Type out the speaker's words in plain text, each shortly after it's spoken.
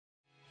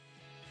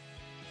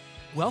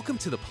Welcome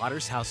to the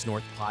Potter's House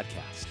North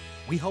podcast.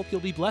 We hope you'll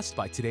be blessed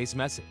by today's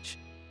message.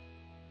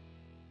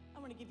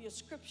 I'm going to give you a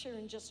scripture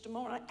in just a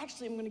moment.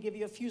 Actually, I'm going to give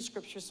you a few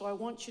scriptures, so I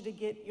want you to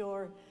get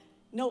your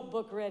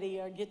notebook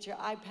ready or get your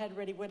iPad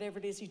ready, whatever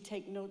it is you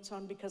take notes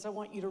on, because I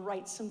want you to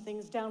write some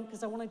things down,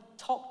 because I want to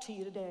talk to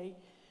you today,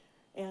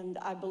 and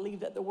I believe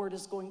that the Word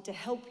is going to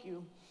help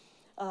you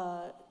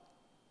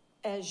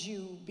as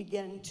you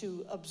begin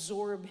to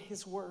absorb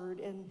His Word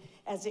and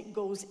as it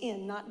goes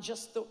in, not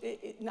just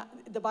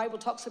the Bible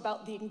talks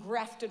about the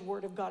engrafted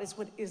Word of God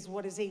is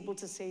what is able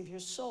to save your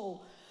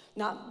soul.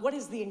 Not what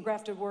is the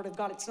engrafted Word of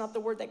God? It's not the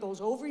word that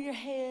goes over your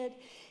head.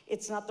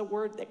 It's not the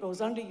word that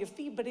goes under your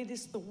feet, but it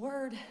is the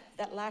word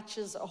that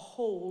latches a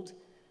hold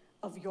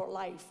of your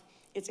life.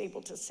 It's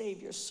able to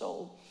save your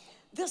soul.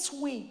 This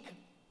week,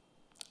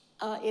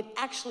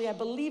 I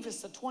believe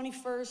it's the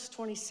 21st,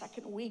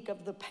 22nd week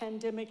of the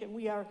pandemic, and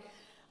we are,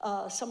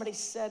 somebody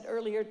said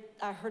earlier,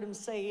 I heard him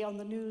say on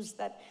the news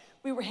that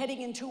we were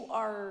heading into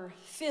our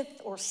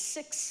 5th or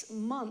 6th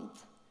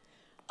month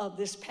of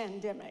this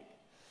pandemic.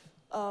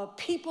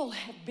 People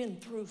have been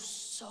through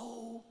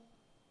so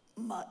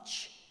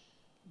much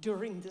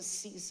during this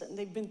season.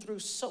 They've been through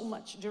so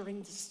much during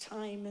this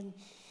time, and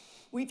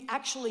we've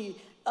actually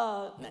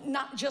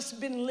not just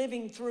been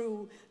living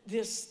through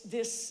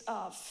this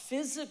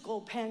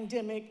physical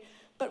pandemic,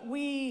 but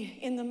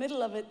in the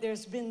middle of it,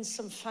 there's been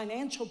some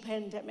financial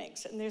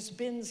pandemics, and there's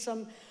been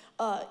some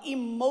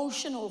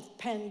emotional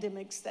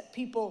pandemics that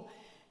people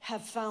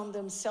have found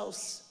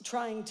themselves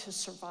trying to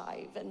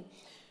survive. And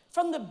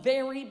from the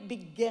very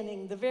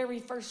beginning, the very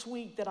first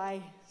week that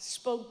I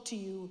spoke to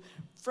you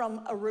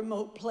from a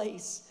remote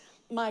place,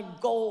 my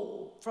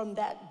goal from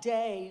that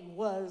day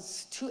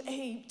was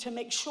to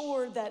make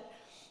sure that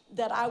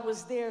I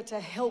was there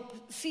to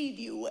help feed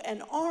you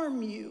and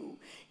arm you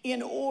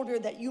in order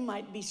that you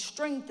might be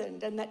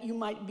strengthened and that you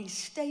might be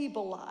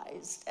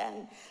stabilized.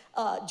 And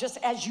just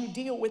as you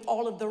deal with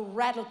all of the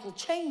radical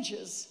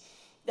changes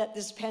that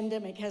this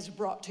pandemic has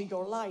brought to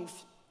your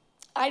life.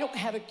 I don't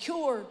have a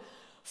cure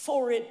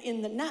for it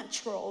in the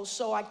natural,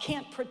 so I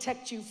can't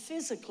protect you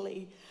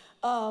physically,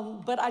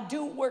 but I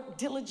do work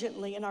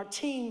diligently, and our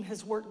team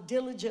has worked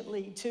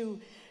diligently to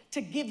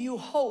give you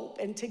hope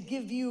and to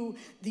give you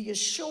the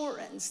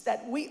assurance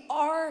that we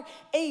are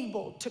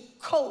able to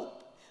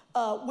cope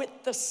with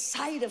the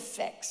side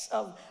effects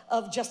of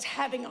just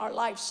having our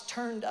lives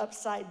turned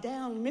upside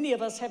down. Many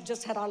of us have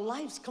just had our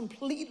lives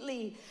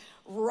completely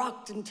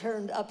rocked and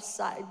turned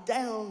upside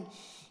down.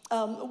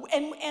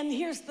 And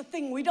here's the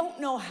thing, we don't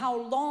know how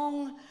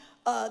long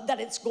that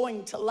it's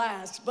going to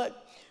last,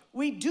 but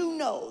we do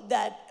know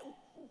that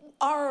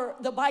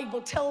the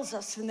Bible tells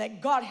us and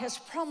that God has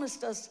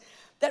promised us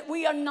that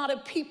we are not a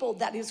people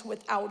that is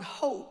without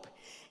hope.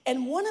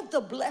 And one of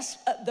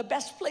the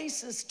best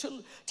places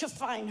to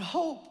find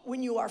hope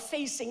when you are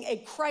facing a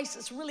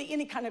crisis, really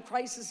any kind of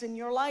crisis in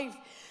your life,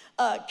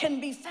 can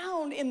be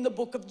found in the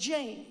book of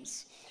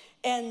James.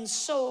 And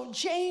so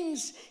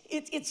James,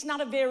 it's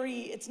not a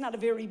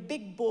very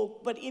big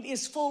book, but it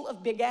is full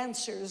of big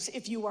answers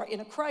if you are in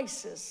a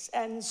crisis.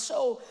 And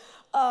so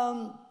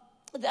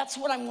that's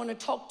what I'm going to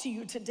talk to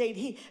you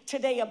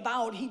today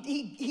about.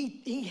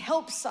 He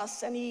helps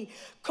us and he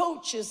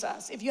coaches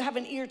us. If you have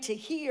an ear to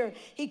hear,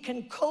 he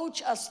can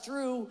coach us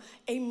through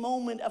a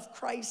moment of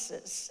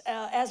crisis.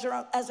 As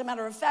a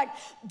matter of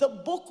fact, the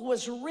book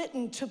was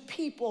written to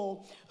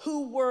people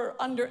who were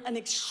under an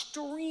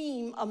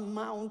extreme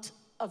amount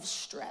of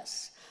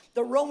stress.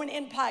 The Roman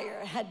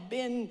Empire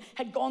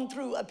had gone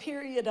through a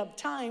period of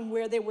time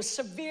where they were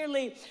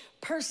severely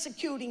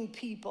persecuting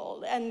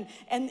people, and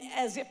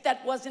as if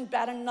that wasn't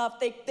bad enough,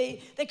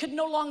 they could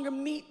no longer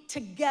meet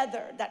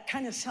together. That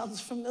kind of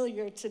sounds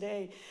familiar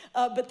today,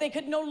 but they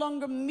could no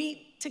longer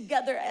meet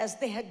together as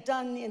they had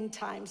done in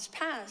times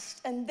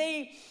past, and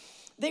they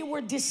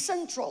were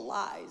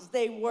decentralized.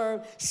 They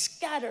were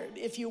scattered,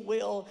 if you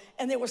will,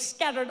 and they were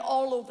scattered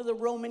all over the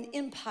Roman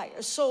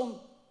Empire.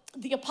 So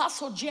the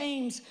Apostle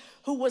James,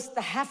 who was the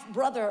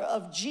half-brother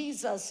of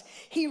Jesus,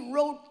 he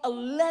wrote a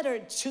letter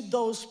to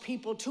those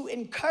people to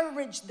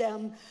encourage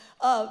them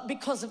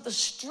because of the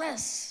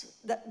stress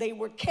that they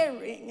were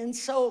carrying. And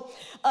so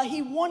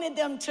he wanted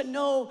them to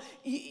know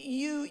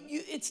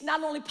it's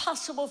not only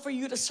possible for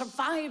you to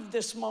survive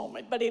this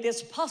moment, but it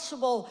is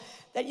possible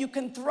that you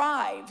can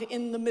thrive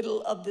in the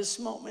middle of this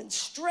moment.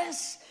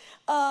 Stress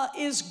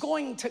is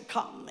going to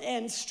come,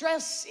 and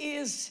stress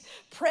is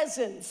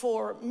present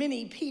for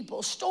many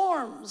people.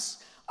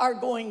 Storms are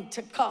going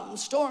to come.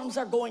 Storms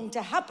are going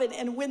to happen,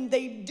 and when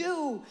they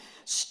do,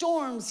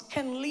 storms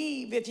can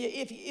leave.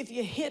 If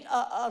you hit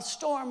a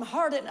storm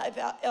hard enough,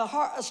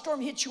 a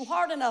storm hits you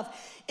hard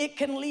enough, it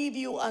can leave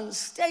you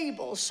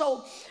unstable.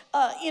 So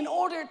in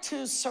order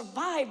to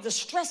survive the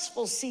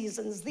stressful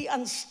seasons, the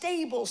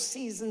unstable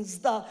seasons,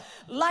 the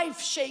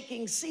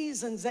life-shaking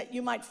seasons that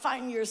you might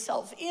find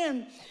yourself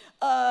in,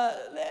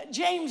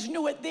 James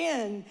knew it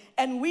then,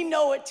 and we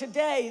know it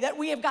today, that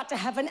we have got to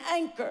have an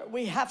anchor.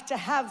 We have to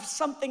have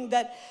something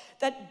that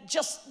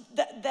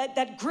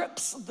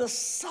grips the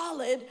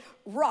solid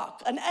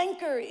rock. An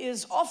anchor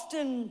is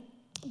often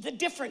the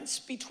difference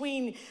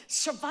between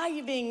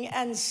surviving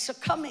and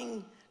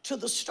succumbing to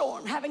the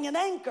storm. Having an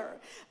anchor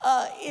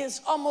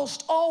is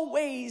almost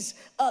always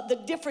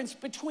the difference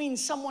between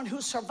someone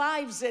who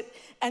survives it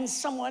and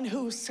someone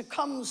who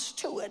succumbs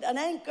to it. An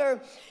anchor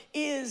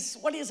is,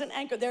 what is an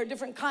anchor? There are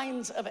different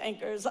kinds of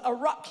anchors. A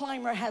rock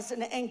climber has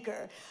an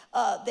anchor.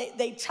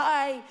 They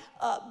tie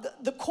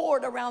the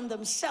cord around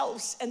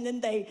themselves, and then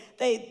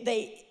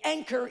they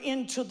anchor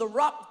into the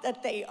rock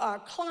that they are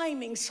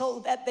climbing so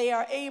that they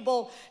are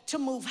able to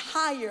move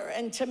higher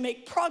and to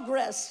make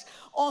progress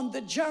on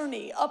the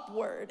journey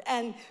upward.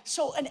 And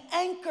so an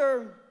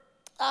anchor,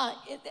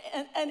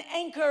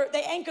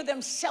 they anchor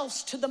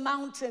themselves to the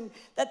mountain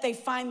that they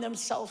find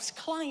themselves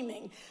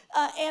climbing.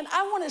 And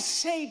I want to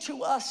say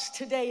to us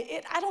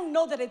today, I don't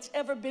know that it's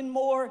ever been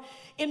more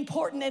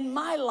important in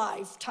my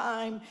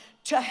lifetime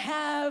to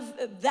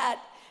have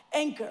that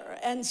anchor.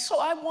 And so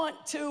I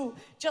want to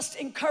just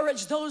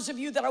encourage those of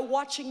you that are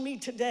watching me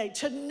today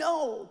to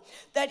know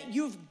that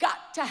you've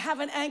got to have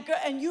an anchor,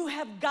 and you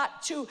have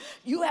to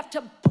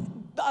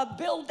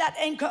build that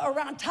anchor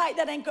around, tie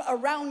that anchor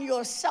around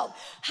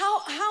yourself.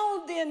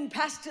 How then,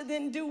 Pastor,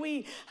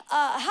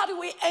 how do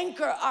we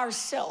anchor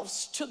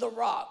ourselves to the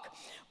rock?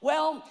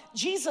 Well,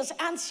 Jesus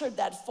answered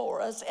that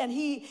for us, and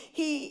it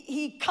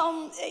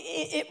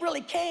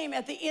really came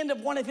at the end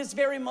of one of his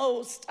very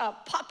most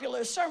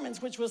popular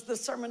sermons, which was the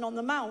Sermon on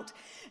the Mount.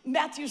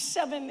 Matthew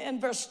 7 and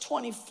verse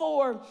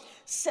 24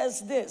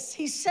 says this.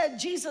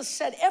 Jesus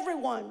said,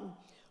 everyone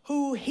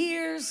who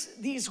hears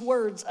these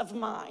words of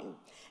mine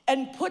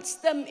and puts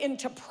them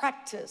into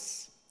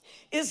practice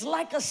is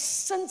like a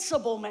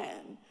sensible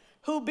man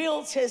who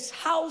builds his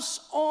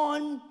house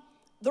on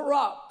the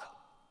rock.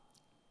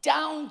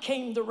 Down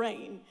came the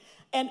rain,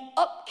 and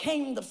up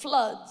came the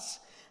floods.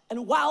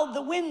 And while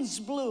the winds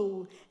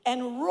blew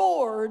and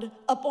roared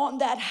upon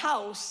that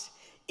house,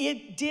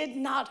 it did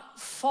not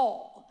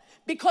fall,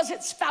 because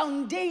its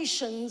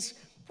foundations,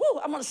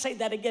 I'm going to say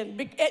that again.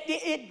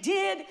 It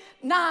did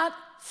not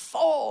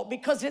fall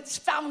because its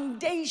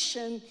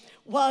foundation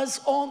was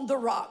on the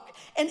rock.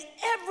 And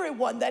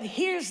everyone that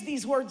hears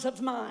these words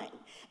of mine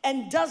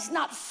and does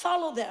not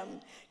follow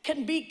them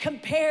can be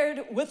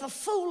compared with a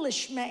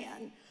foolish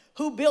man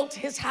who built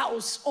his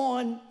house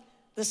on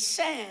the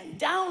sand.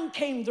 Down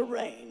came the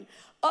rain,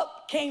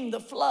 up came the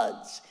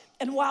floods,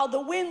 and while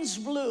the winds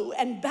blew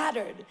and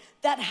battered,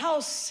 that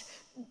house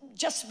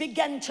just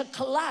began to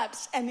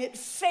collapse, and it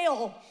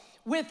fell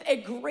with a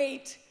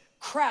great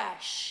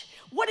crash.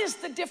 What is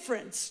the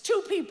difference?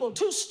 Two people,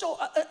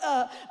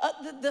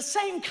 the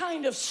same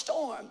kind of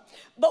storm,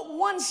 but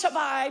one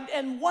survived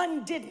and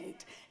one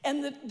didn't.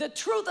 And the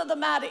truth of the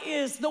matter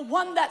is, the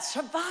one that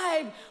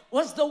survived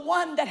was the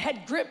one that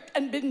had gripped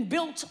and been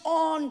built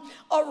on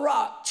a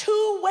rock.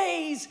 Two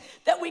ways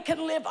that we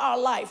can live our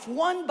life.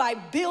 One, by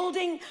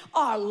building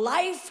our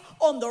life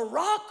on the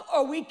rock,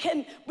 or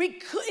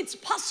it's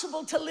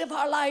possible to live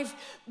our life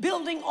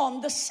building on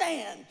the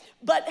sand.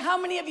 But how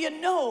many of you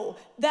know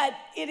that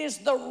it is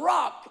the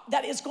rock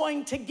that is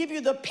going to give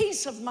you the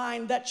peace of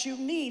mind that you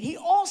need? He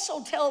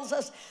also tells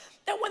us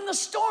that when the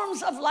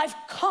storms of life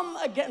come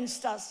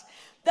against us,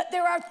 that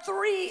there are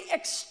three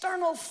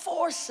external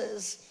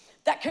forces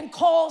that can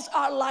cause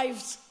our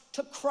lives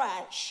to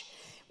crash.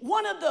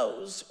 One of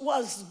those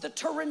was the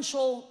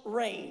torrential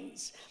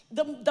rains,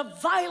 the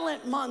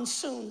violent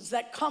monsoons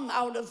that come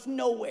out of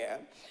nowhere.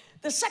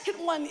 The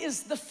second one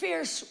is the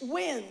fierce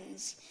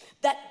winds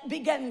that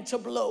begin to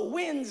blow,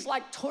 winds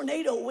like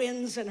tornado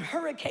winds and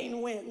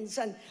hurricane winds.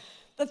 And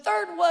the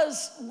third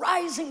was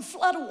rising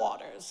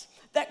floodwaters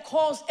that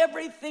cause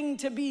everything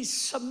to be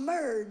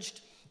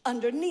submerged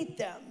underneath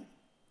them.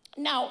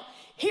 Now,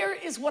 here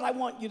is what I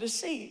want you to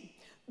see.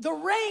 The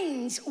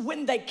rains,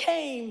 when they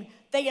came,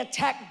 they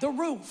attacked the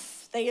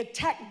roof. They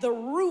attacked the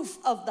roof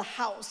of the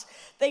house.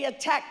 They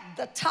attacked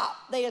the top.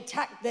 They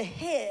attacked the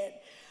head.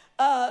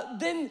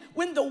 Then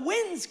when the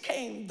winds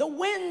came, the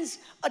winds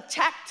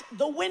attacked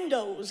the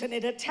windows and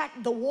it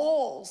attacked the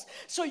walls.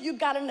 So you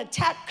got an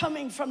attack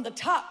coming from the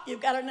top.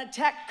 You've got an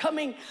attack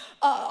coming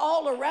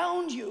all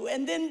around you.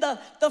 And then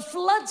the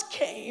floods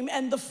came,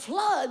 and the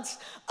floods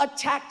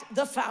attacked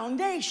the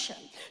foundation.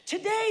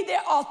 Today,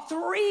 there are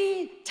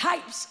three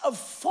types of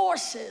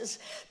forces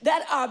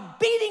that are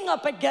beating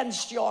up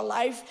against your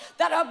life,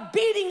 that are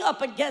beating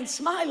up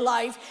against my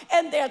life,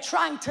 and they're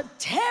trying to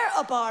tear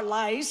up our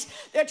lives.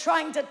 They're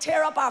trying to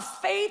tear up our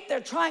faith. They're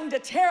trying to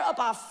tear up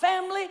our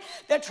family.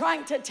 They're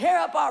trying to tear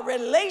up our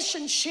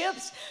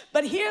relationships.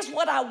 But here's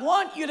what I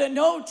want you to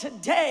know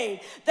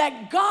today,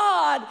 that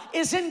God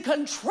is in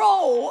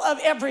control of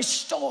every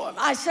storm.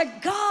 I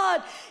said,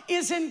 God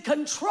is in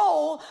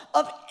control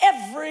of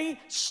every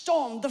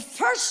storm. The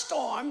first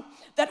storm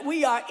that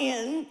we are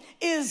in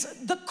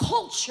is the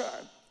culture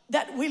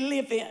that we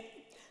live in.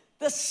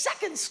 The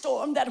second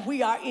storm that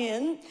we are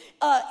in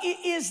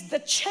is the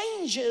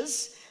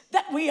changes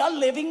that we are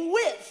living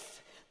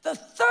with. The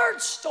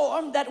third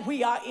storm that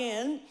we are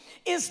in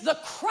is the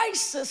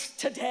crisis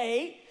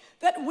today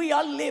that we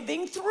are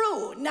living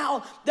through.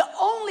 Now, the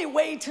only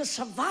way to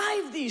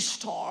survive these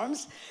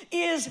storms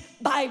is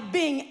by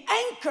being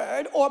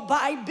anchored or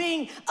by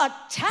being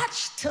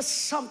attached to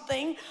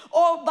something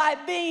or by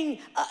being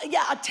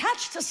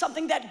attached to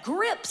something that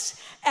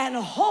grips and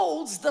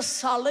holds the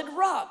solid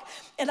rock.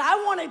 And I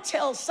want to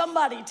tell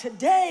somebody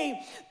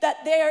today that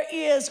there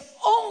is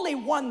only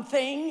one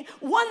thing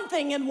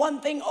and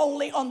one thing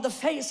only on the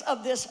face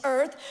of this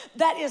earth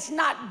that is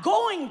not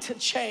going to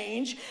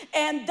change,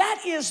 and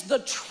that is the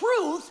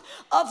truth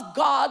of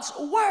God's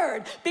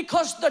word,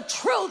 because the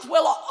truth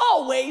will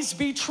always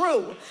be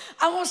true.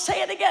 I will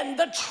say it again,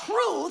 the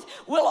truth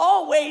will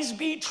always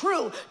be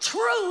true.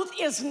 Truth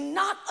is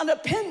not an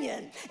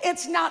opinion.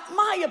 It's not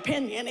my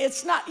opinion.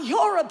 It's not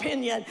your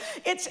opinion.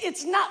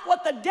 It's not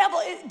what the devil,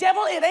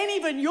 it ain't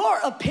even your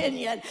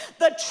opinion.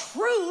 The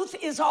truth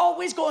is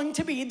always going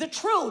to be the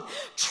truth.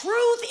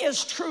 Truth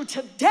is true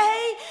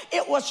today.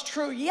 It was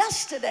true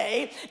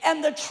yesterday,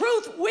 and the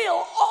truth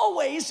will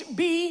always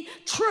be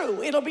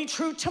true. It'll be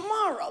true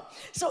tomorrow.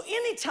 So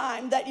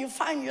anytime that you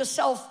find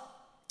yourself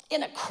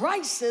in a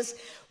crisis,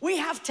 we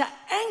have to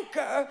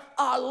anchor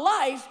our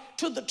life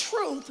to the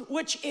truth,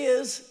 which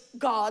is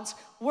God's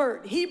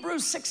word.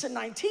 Hebrews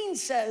 6:19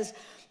 says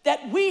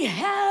that we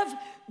have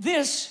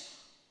this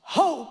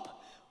hope,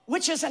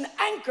 which is an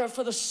anchor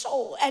for the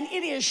soul, and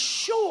it is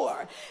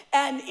sure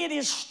and it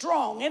is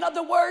strong. In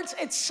other words,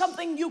 it's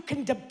something you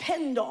can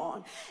depend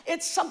on.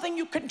 It's something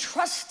you can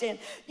trust in.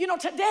 You know,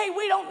 today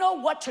we don't know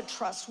what to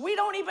trust. We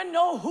don't even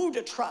know who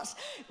to trust.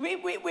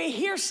 We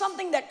hear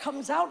something that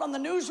comes out on the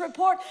news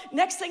report.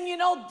 Next thing you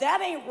know, that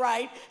ain't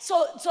right.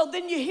 So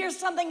then you hear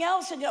something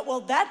else and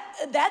well,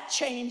 that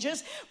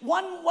changes.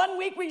 One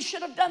week we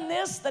should have done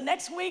this. The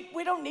next week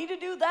we don't need to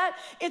do that.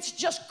 It's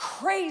just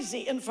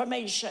crazy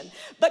information.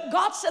 But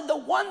God said the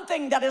one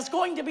thing that is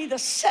going to be the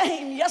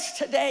same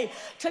yesterday,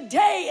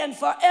 today, and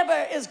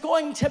forever is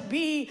going to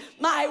be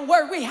my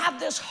word. We have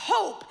this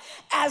hope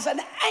as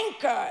an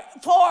anchor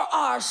for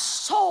our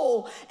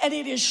soul, and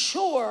it is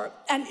sure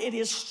and it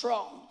is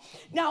strong.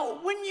 Now,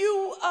 when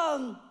you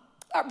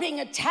are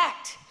being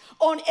attacked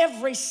on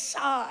every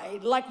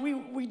side, like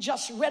we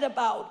just read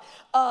about,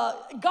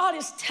 God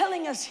is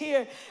telling us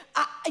here,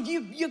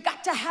 you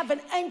got to have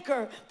an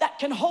anchor that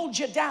can hold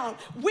you down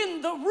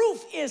when the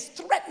roof is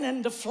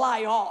threatening to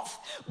fly off,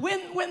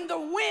 when the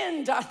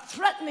wind are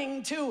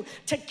threatening to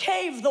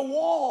cave the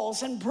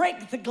walls and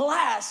break the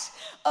glass.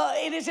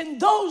 It is in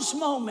those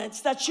moments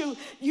that you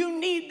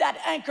need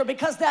that anchor,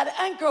 because that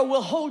anchor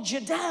will hold you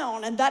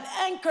down and that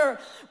anchor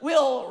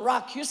will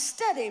rock you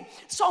steady.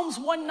 Psalms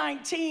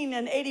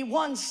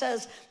 119:81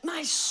 says,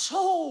 my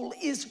soul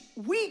is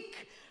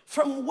weak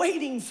from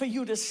waiting for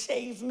you to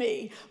save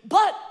me,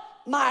 but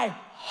my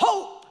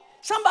hope,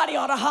 somebody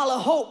ought to holler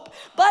hope,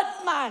 but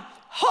my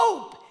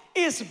hope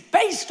is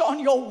based on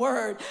your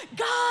word.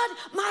 God,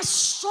 my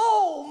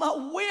soul, my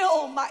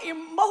will, my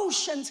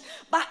emotions,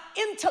 my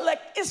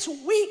intellect is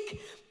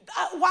weak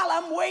while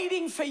I'm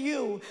waiting for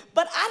you.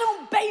 But I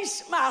don't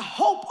base my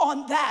hope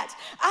on that.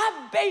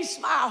 I base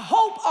my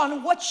hope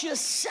on what you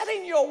said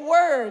in your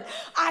word.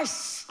 I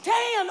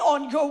stand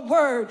on your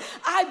word.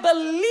 I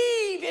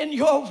believe in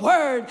your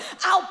word.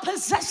 I'll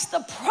possess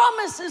the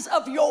promises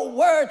of your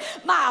word.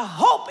 My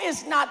hope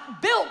is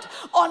not built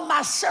on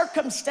my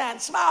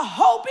circumstance. My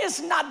hope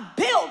is not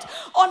built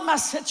on my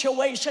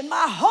situation.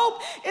 My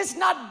hope is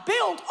not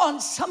built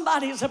on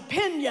somebody's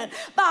opinion.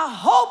 My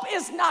hope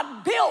is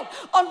not built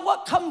on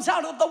what comes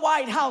out of the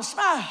White House.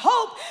 My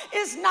hope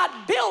is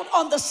not built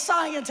on the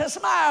scientists.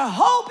 My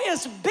hope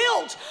is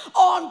built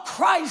on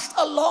Christ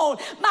alone.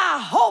 My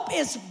hope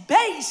is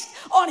based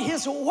on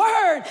his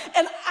word,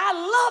 and I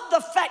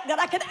love the fact that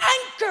I can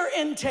anchor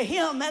into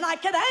him and I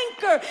can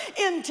anchor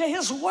into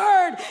his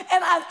word,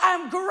 and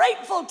I'm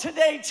grateful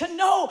today to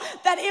know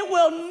that it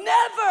will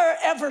never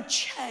ever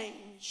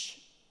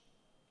change.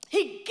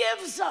 He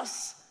gives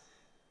us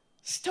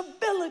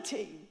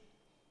stability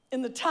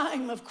in the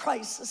time of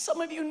crisis.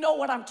 Some of you know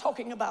what I'm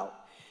talking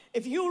about.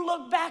 If you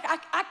look back,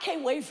 I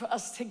can't wait for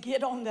us to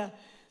get on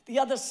the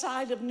other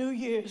side of New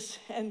Year's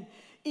and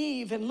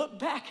Eve and look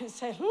back and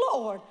say,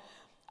 Lord,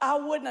 I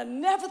wouldn't have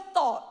never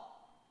thought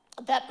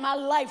that my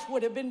life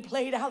would have been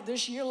played out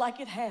this year like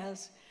it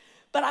has.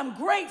 But I'm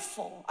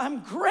grateful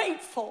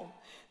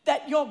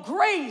that your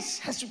grace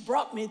has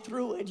brought me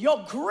through it.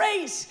 Your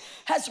grace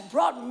has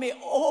brought me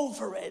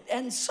over it.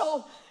 And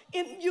so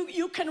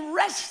you can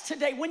rest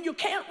today. When you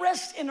can't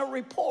rest in a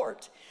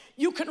report,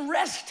 you can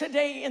rest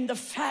today in the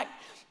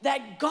fact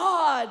that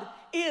God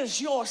is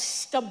your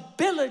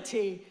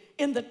stability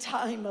in the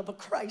time of a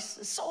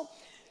crisis.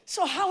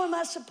 So how am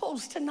I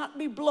supposed to not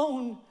be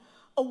blown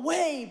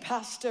away,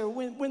 Pastor,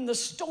 when the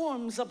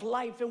storms of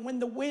life and when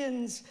the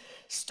winds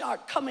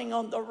start coming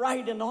on the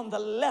right and on the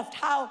left?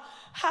 How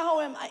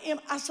am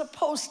I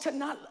supposed to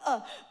not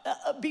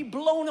be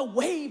blown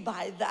away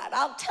by that?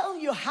 I'll tell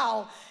you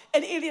how.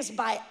 And it is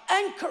by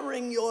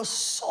anchoring your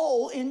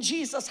soul in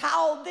Jesus.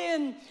 How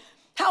then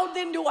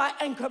do I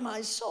anchor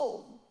my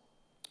soul?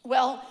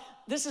 Well,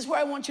 this is where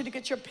I want you to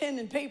get your pen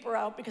and paper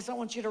out, because I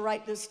want you to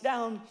write this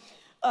down.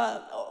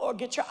 or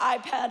get your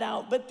iPad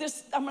out. But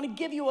I'm going to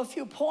give you a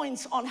few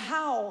points on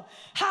how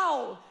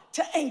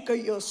to anchor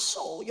your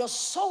soul. Your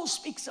soul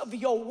speaks of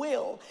your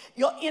will,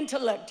 your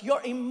intellect, your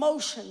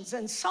emotions.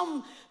 And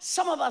some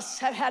of us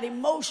have had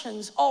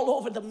emotions all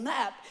over the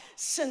map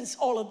since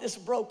all of this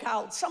broke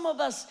out. Some of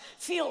us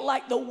feel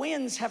like the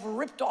winds have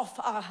ripped off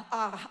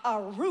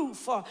our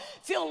roof, or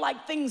feel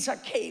like things are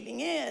caving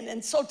in.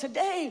 And so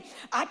today,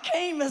 I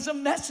came as a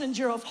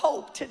messenger of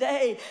hope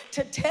today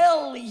to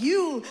tell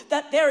you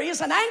that there is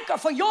an anchor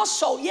for your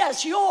soul.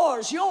 Yes,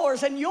 yours,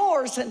 and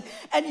yours,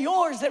 and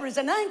yours. There is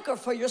an anchor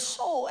for your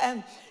soul.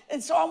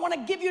 And so I want to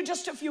give you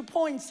just a few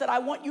points that I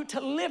want you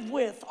to live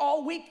with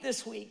all week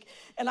this week.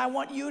 And I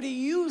want you to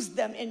use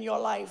them in your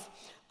life.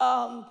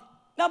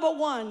 Number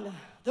one,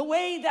 the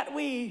way that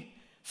we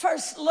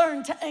first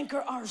learn to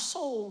anchor our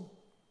soul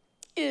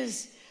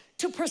is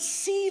to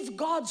perceive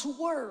God's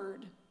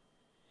word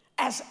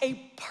as a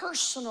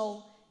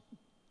personal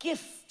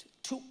gift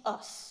to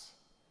us.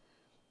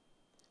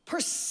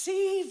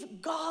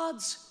 Perceive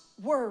God's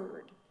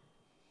word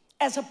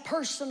as a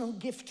personal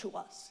gift to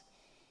us.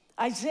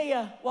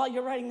 Isaiah, while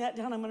you're writing that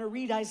down, I'm going to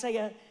read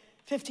Isaiah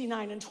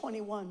 59 and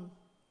 21.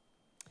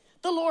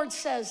 The Lord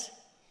says,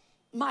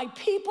 "My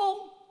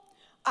people,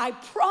 I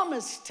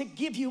promise to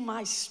give you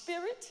my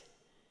spirit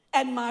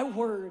and my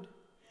word.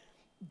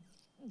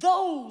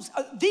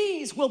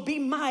 These will be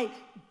my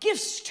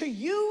gifts to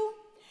you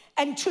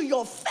and to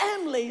your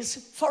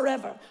families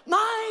forever."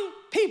 My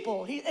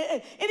people.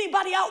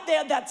 Anybody out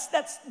there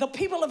that's the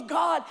people of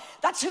God,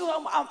 that's who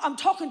I'm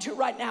talking to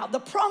right now.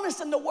 The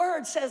promise in the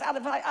word says out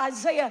of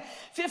Isaiah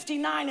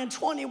 59 and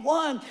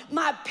 21,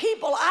 "My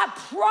people, I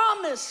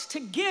promise to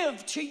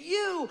give to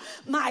you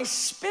my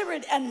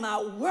spirit and my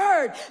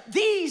word.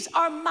 These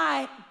are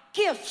my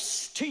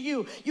gifts to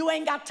you. You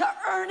ain't got to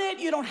earn it.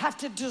 You don't have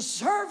to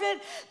deserve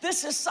it.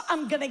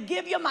 I'm going to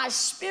give you my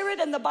spirit."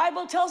 And the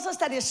Bible tells us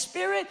that his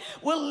spirit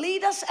will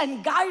lead us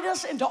and guide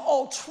us into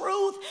all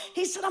truth.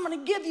 He said, "I'm going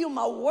to give you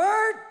my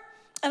word,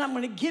 and I'm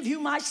going to give you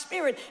my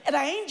spirit. And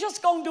I ain't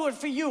just going to do it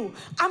for you.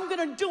 I'm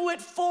going to do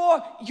it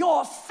for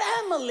your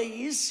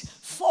families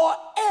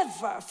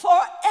forever,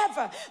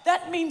 forever."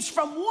 That means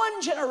from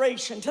one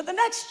generation to the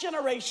next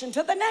generation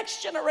to the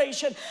next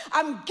generation.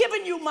 I'm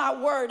giving you my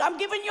word. I'm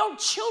giving your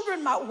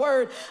children my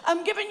word.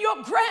 I'm giving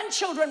your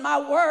grandchildren my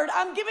word.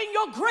 I'm giving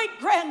your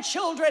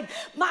great-grandchildren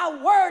my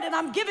word. And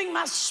I'm giving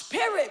my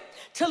spirit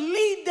to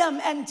lead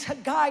them and to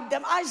guide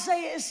them.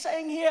 Isaiah is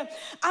saying here,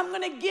 I'm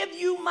going to give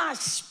you my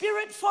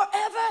spirit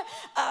forever,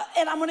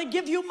 and I'm going to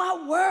give you my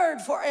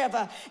word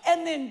forever.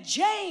 And then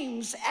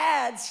James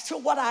adds to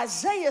what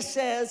Isaiah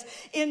says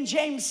in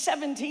James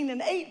 17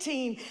 and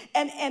 18,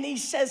 and he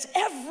says,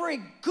 "Every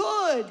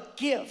good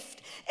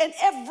gift and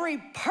every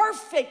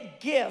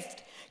perfect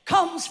gift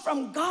comes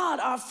from God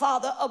our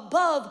Father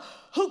above,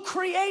 who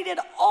created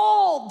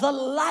all the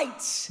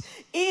lights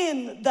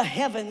in the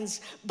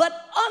heavens."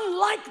 But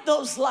unlike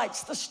those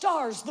lights, the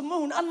stars, the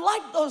moon,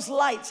 unlike those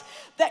lights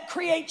that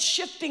create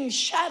shifting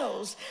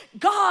shadows,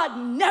 God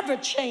never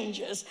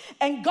changes.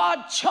 And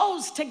God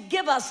chose to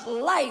give us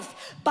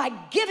life by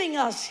giving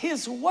us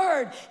his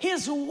word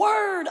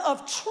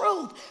of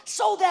truth,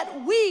 so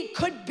that we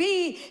could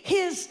be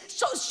his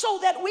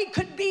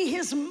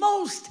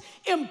most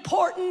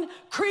important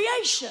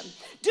creation.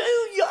 Do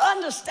you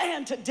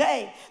understand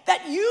today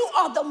that you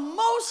are the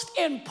most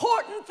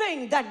important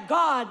thing that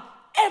God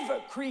ever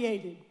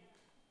created?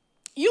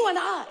 You and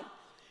I,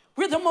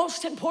 we're the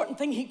most important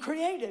thing he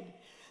created.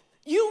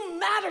 You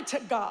matter to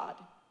God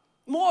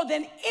more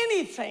than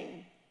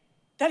anything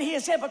that he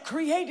has ever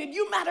created.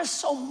 You matter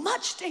so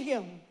much to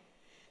him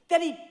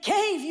that he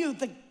gave you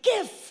the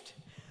gift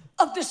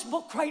of this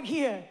book right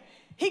here.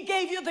 He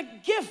gave you the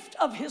gift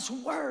of his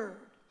word.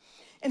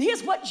 And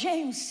here's what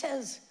James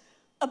says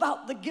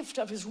about the gift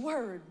of his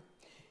word.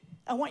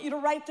 I want you to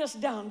write this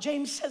down.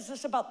 James says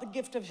this about the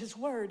gift of his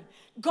word.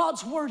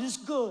 God's word is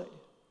good.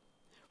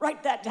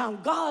 Write that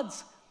down.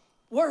 God's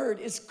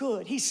word is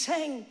good. He's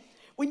saying,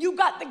 when you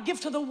got the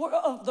gift of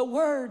the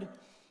word,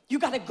 you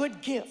got a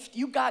good gift.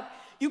 You got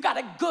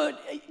a good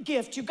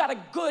gift. You got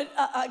a good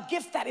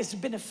gift that is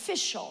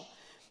beneficial.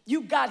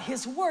 You got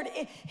his word.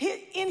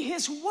 In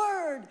his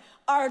word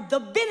are the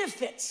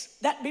benefits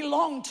that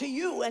belong to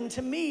you and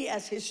to me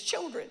as his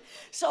children.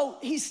 So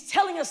he's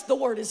telling us the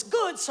word is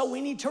good, so we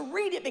need to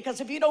read it,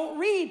 because if you don't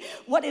read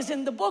what is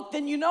in the book,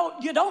 then you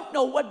don't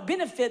know what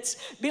benefits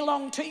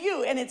belong to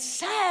you. And it's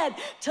sad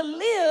to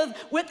live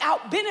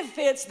without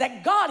benefits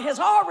that God has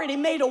already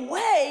made a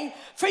way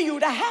for you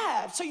to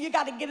have. So you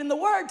got to get in the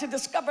word to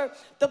discover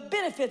the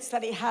benefits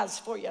that he has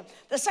for you.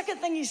 The second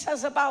thing he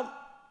says about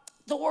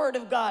the word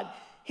of God,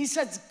 he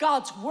says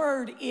God's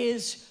word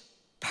is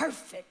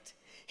perfect.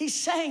 He's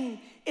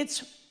saying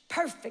it's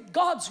perfect.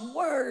 God's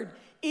word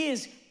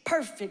is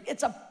perfect.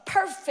 It's a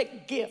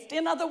perfect gift.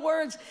 In other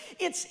words,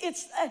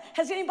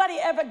 has anybody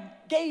ever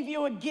gave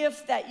you a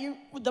gift that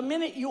the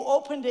minute you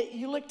opened it,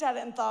 you looked at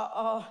it and thought,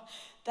 "Oh,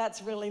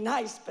 that's really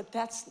nice, but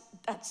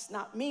that's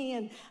not me,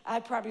 and I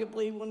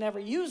probably will never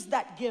use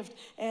that gift,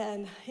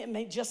 and it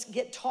may just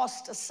get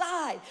tossed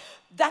aside."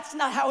 That's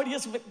not how it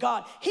is with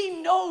God.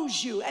 He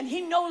knows you, and he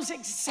knows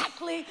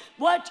exactly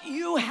what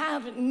you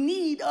have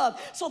need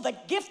of. So the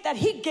gift that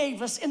he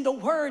gave us in the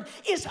word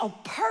is a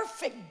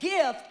perfect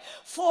gift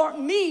for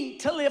me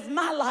to live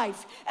my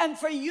life and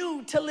for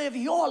you to live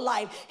your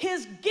life.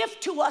 His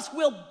gift to us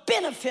will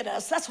benefit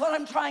us. That's what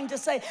I'm trying to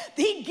say.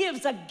 He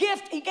gives a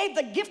gift. He gave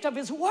the gift of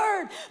his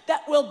word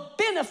that will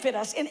benefit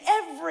us in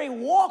every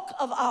walk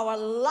of our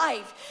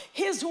life.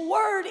 His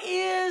word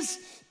is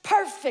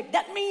perfect.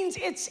 That means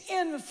it's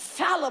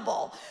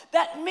infallible.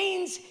 That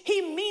means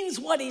he means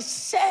what he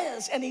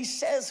says, and he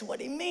says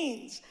what he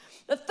means.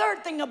 The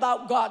third thing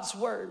about God's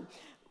word,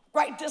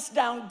 write this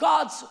down.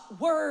 God's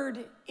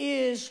word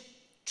is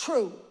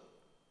true.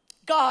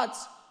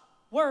 God's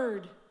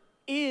word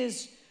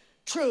is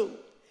true.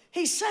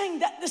 He's saying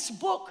that this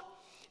book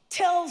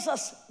tells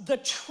us the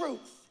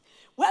truth,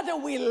 whether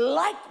we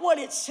like what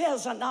it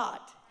says or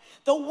not.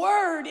 The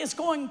word is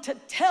going to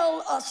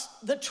tell us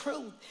the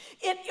truth.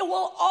 It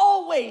will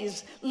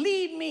always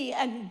lead me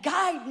and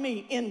guide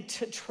me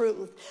into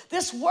truth.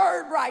 This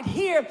word right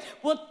here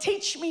will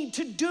teach me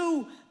to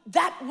do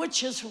that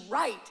which is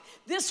right.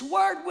 This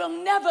word will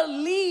never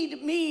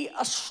lead me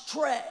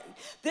astray.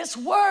 This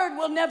word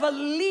will never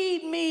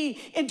lead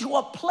me into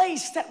a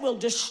place that will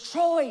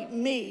destroy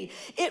me.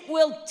 It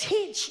will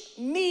teach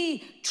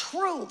me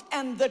truth.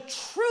 And the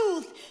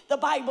truth, the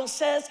Bible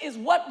says, is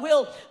what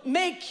will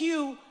make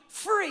you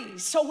free.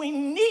 So we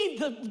need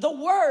the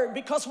word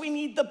because we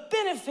need the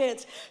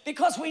benefits,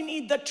 because we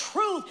need the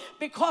truth,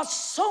 because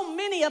so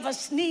many of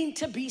us need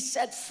to be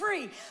set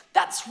free.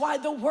 That's why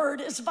the word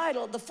is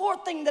vital. The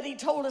fourth thing that he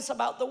told us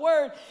about the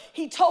word,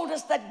 he told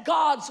us that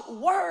God's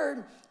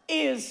word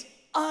is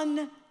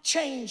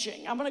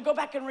unchanging. I'm going to go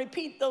back and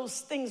repeat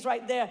those things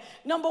right there.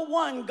 Number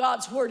one,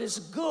 God's word is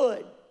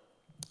good.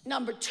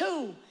 Number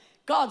two,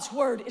 God's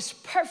word is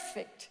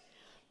perfect.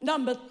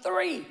 Number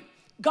three,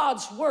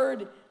 God's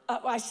word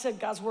I said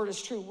God's word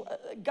is true.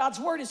 God's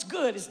word is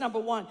good is number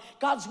one.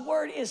 God's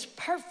word is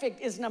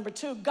perfect is number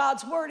two.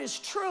 God's word is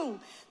true.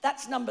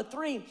 That's number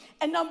three.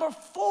 And number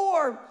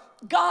four,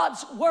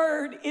 God's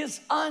word is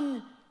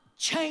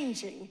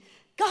unchanging.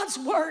 God's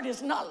word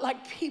is not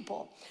like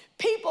people.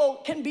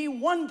 People can be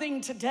one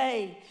thing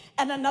today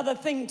and another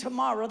thing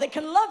tomorrow. They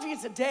can love you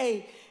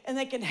today and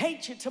they can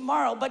hate you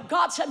tomorrow. But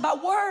God said, my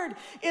word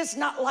is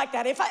not like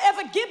that. If I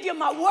ever give you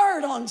my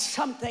word on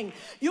something,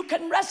 you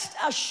can rest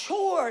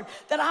assured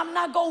that I'm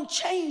not going to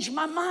change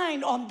my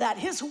mind on that.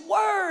 His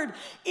word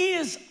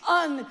is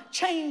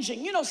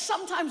unchanging. You know,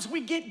 sometimes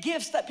we get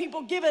gifts that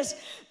people give us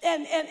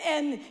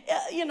and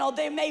you know,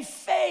 they may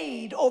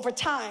fade over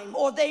time,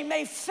 or they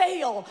may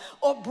fail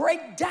or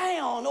break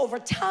down over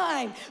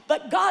time.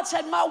 But God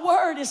said, my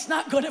word is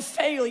not going to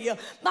fail you.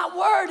 My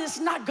word is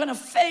not going to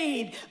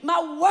fade.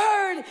 My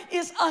word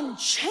is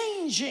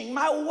unchanging.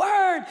 My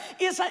word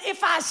is,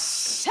 if I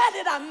said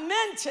it, I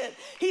meant it.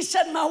 He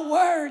said, my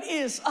word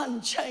is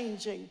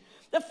unchanging.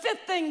 The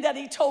fifth thing that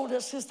he told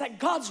us is that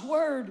God's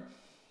word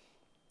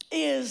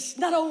is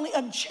not only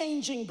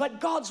unchanging, but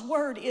God's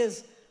word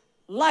is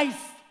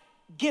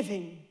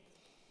life-giving.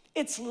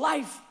 It's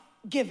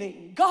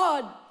life-giving.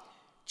 God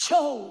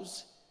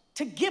chose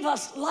to give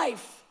us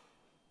life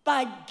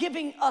by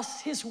giving us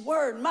his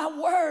word. My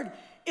word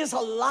is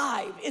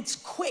alive. It's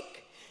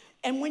quick.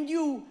 And when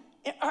you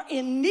are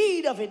in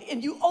need of it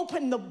and you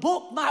open the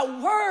book, my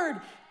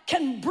word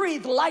can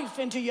breathe life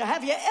into you.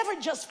 Have you ever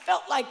just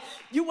felt like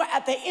you were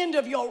at the end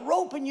of your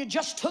rope and you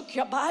just took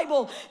your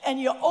Bible and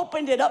you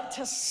opened it up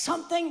to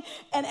something,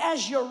 and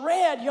as you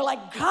read, you're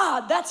like,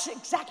 God, that's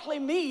exactly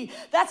me.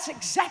 That's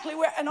exactly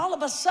where, and all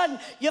of a sudden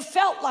you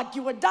felt like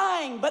you were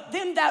dying, but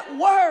then that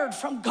word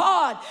from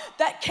God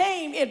that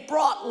came, it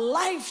brought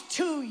life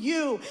to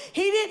you.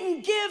 He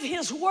didn't give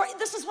his word.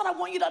 This is what I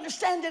want you to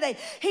understand today.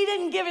 He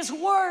didn't give his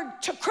word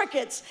to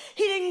crickets.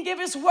 He didn't give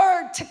his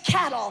word to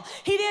cattle.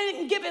 He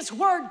didn't give his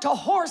word to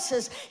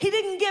horses. He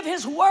didn't give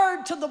his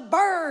word to the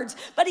birds,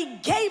 but he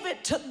gave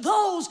it to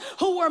those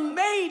who were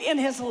made in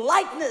his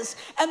likeness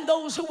and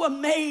those who were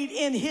made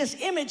in his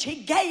image. He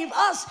gave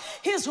us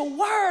his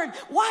word.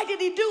 Why did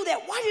he do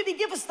that? Why did he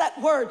give us that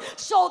word?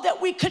 So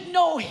that we could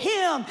know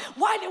him.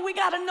 Why do we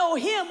got to know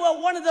him?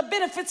 Well, one of the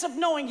benefits of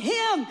knowing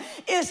him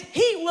is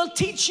he will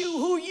teach you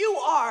who you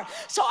are.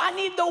 So I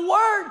need the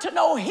word to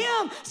know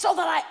him so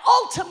that I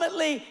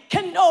ultimately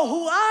can know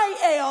who I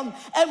am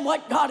and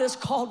what God has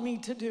called me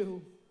to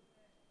do.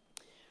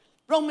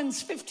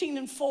 Romans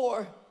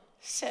 15:4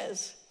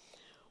 says,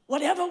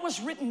 whatever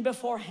was written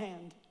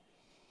beforehand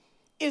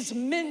is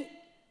meant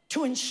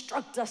to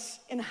instruct us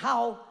in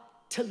how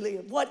to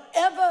live.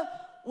 Whatever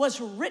was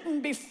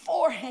written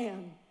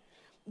beforehand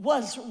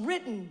was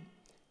written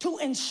to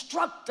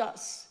instruct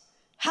us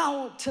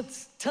how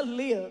to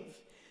live.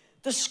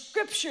 The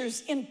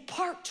scriptures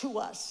impart to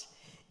us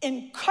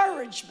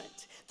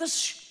encouragement. The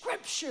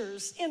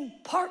scriptures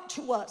impart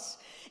to us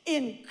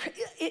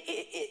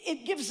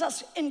it gives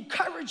us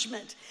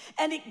encouragement,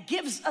 and it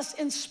gives us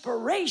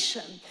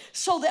inspiration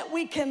so that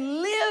we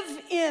can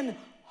live in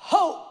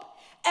hope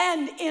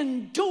and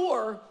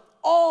endure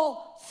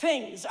all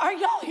things. Are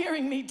y'all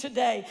hearing me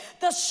today?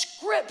 The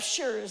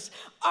scriptures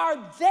are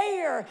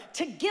there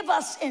to give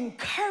us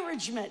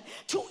encouragement,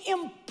 to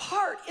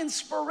impart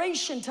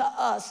inspiration to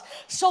us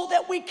so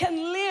that we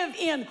can live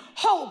in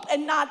hope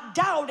and not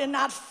doubt and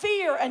not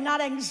fear and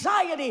not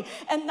anxiety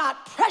and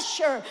not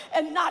pressure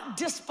and not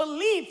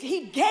disbelief.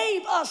 He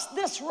gave us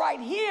this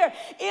right here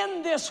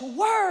in this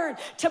word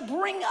to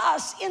bring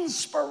us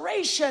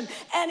inspiration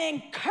and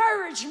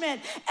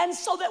encouragement, and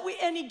so that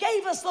he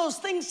gave us those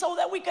things so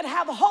that we could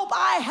have hope.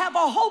 I have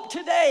a hope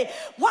today.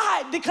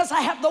 Why? Because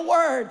I have the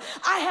word.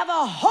 I have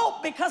a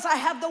hope because I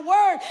have the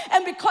word,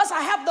 and because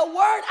I have the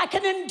word, I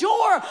can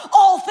endure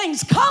all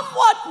things, come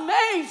what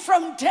may,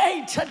 from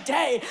day to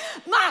day.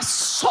 My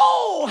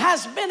soul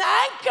has been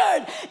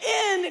anchored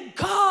in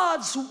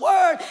God's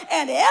word,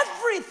 and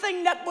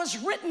everything that was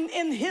written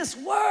in his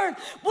word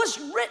was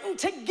written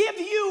to give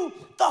you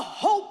the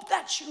hope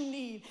that you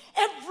need.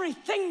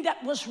 Everything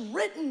that was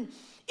written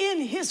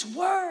in his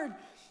word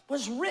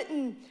was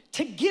written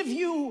to give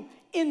you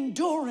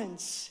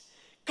endurance.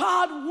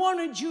 God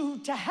wanted you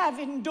to have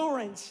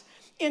endurance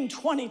in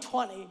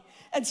 2020.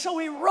 And so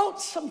he wrote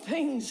some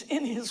things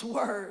in his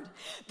word.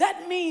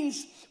 That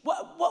means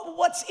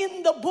what's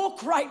in the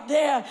book right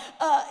there,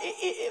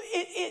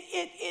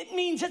 it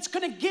means it's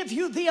going to give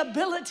you the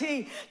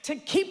ability to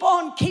keep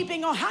on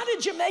keeping on. How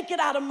did you make it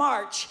out of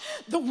March?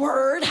 The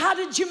word. How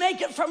did you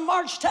make it from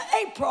March to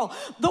April?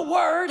 The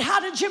word. How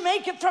did you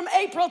make it from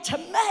April to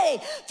May?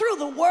 Through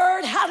the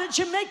word. How did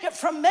you make it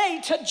from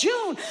May to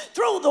June?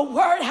 Through the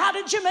word. How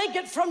did you make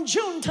it from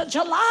June to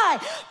July?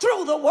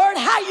 Through the word.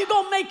 How you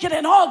going to make it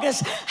in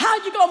August?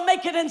 How you going to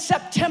make it in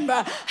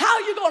September? How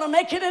you going to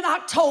make it in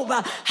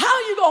October? How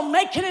you going to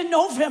make it in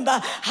November?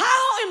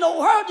 How in the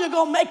world you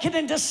going to make it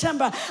in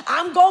December?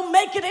 I'm going to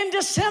make it in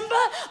December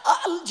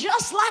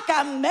just like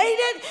I made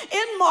it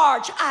in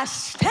March. I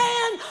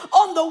stand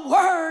on the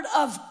word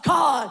of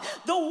God.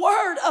 The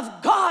word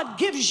of God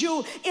gives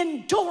you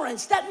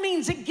endurance. That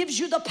means it gives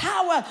you the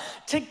power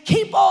to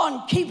keep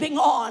on keeping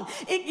on.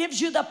 It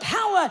gives you the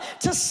power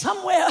to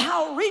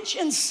somehow reach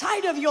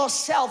inside of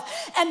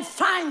yourself and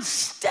find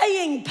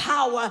staying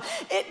power.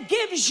 It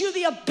gives you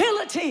the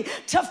ability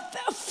to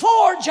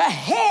forge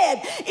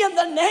ahead in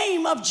the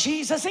name of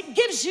Jesus. It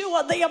gives you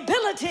the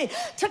ability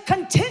to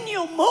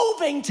continue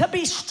moving, to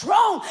be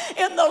strong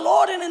in the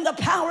Lord and in the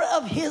power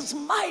of his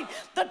might.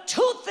 The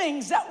two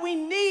things that we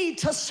need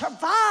to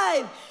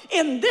survive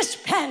in this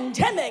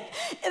pandemic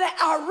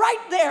are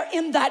right there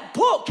in that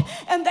book,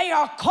 and they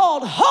are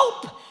called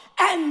hope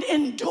and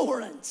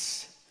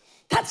endurance.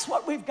 That's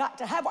what we've got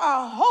to have.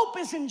 Our hope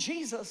is in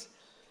Jesus,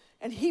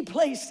 and he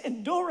placed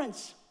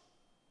endurance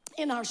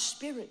in our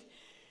spirit.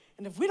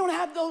 And if we don't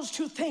have those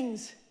two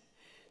things,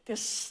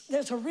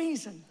 there's a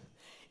reason.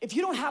 If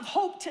you don't have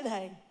hope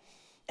today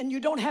and you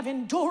don't have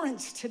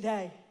endurance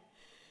today,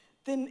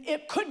 then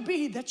it could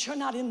be that you're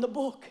not in the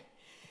book.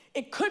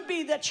 It could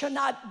be that you're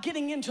not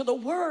getting into the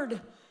word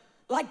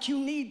like you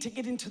need to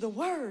get into the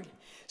word.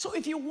 So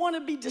if you want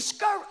to be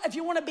discouraged, if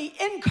you want to be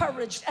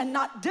encouraged and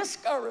not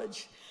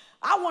discouraged,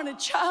 I want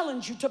to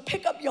challenge you to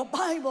pick up your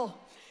Bible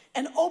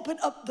and open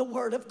up the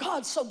word of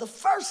God. So the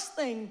first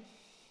thing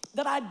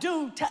that I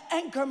do to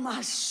anchor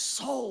my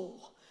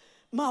soul,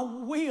 my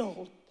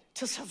will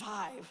to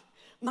survive,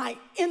 my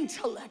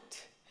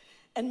intellect,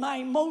 and my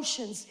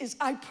emotions is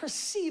I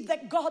perceive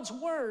that God's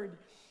word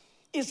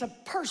is a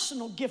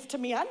personal gift to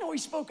me. I know he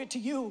spoke it to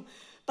you,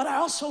 but I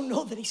also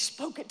know that he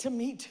spoke it to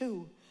me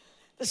too.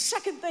 The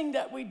second thing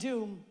that we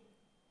do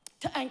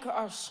to anchor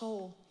our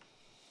soul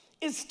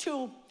is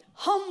to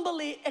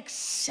humbly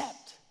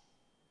accept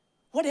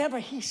whatever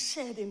he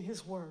said in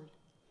his word.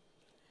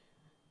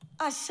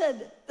 I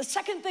said the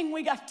second thing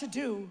we got to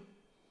do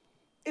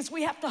is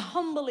we have to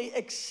humbly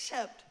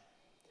accept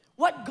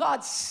what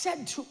God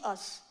said to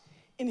us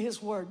in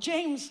his word.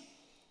 James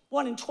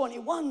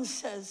 1:21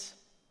 says,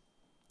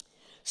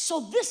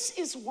 so this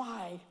is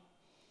why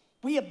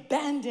we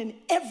abandon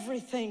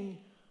everything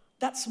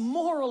that's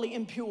morally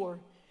impure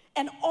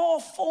and all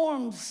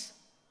forms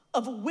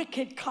of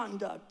wicked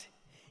conduct.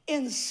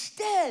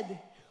 Instead,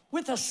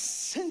 with a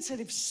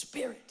sensitive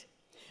spirit,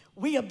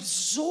 we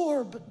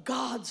absorb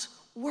God's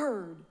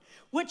word,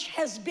 which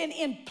has been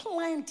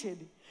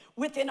implanted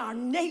within our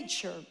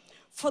nature,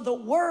 for the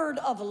word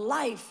of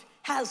life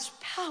has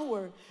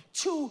power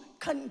to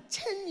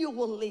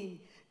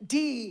continually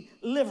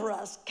deliver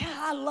us. God,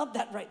 I love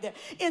that right there.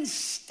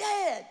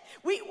 Instead,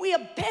 we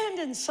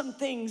abandon some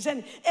things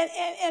and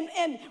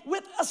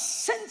with a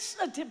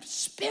sensitive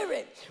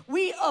spirit,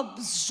 we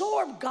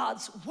absorb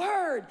God's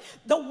word,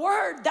 the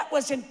word that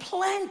was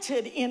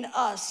implanted in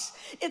us.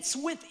 It's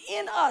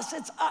within us.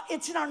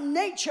 It's in our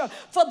nature.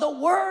 For the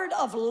word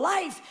of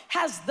life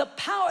has the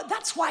power.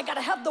 That's why I got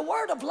to have the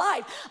word of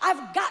life.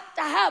 I've got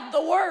to have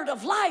the word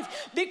of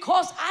life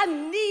because I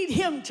need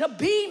him to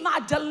be my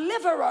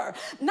deliverer,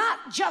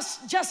 not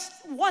just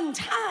one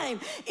time.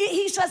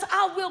 He says,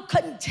 I will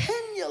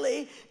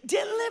continually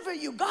deliver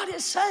you. God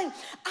is saying,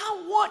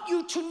 I want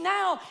you to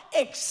now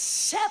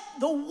accept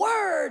the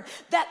word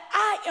that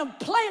I am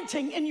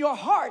planting in your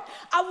heart.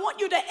 I want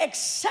you to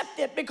accept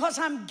it because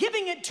I'm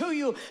giving it to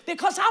you,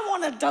 because I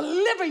want to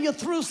deliver you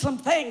through some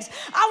things.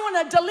 I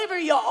want to deliver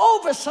you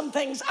over some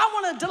things. I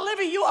want to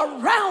deliver you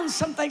around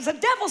some things. The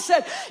devil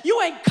said,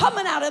 you ain't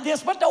coming out of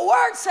this, but the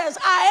word says,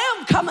 I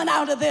am coming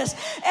out of this.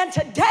 And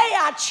today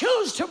I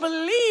choose to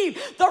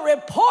believe the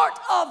report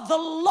of the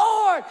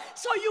Lord.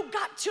 So you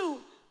got to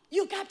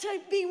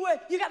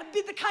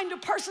be the kind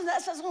of person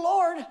that says,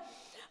 Lord,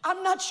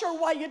 I'm not sure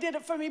why you did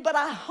it for me, but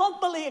I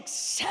humbly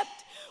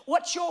accept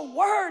what your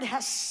word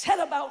has said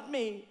about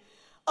me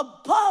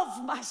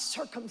above my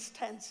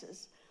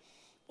circumstances.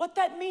 What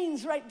that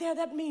means right there,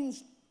 that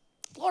means,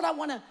 Lord,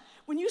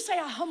 when you say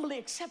I humbly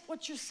accept,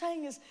 what you're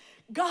saying is,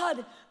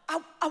 God,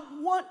 I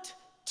want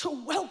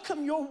to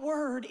welcome your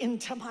word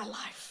into my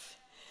life.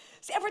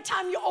 See, every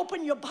time you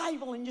open your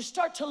Bible and you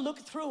start to look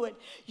through it,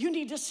 you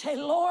need to say,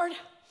 Lord,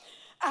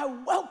 I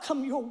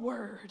welcome your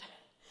word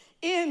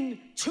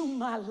into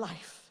my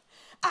life.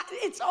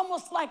 It's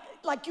almost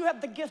like you have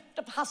the gift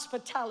of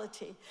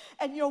hospitality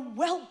and you're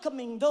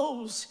welcoming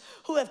those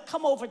who have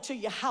come over to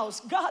your house.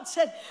 God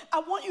said,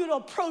 I want you to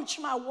approach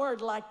my word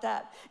like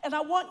that. And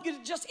I want you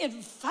to just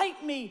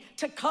invite me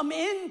to come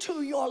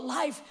into your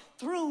life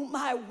through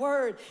my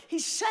word.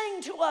 He's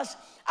saying to us,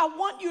 I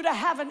want you to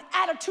have an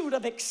attitude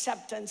of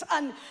acceptance,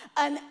 an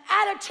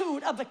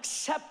attitude of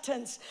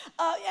acceptance.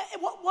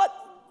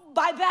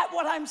 By that,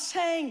 what I'm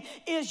saying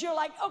is you're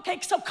like, okay,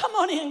 so come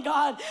on in,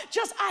 God.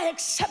 I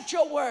accept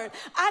your word.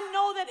 I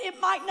know that it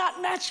might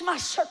not match my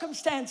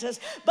circumstances,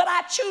 but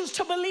I choose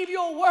to believe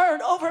your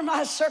word over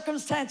my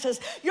circumstances.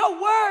 Your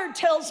word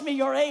tells me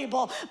you're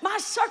able. My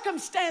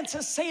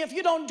circumstances say if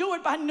you don't do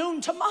it by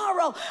noon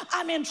tomorrow,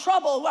 I'm in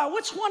trouble. Well,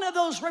 which one of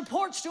those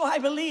reports do I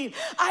believe?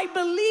 I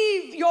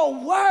believe your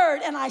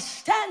word, and I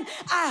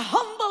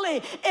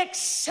humbly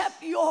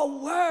accept your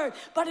word.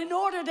 But in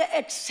order to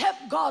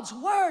accept God's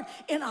word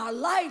in our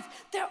life,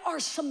 there are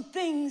some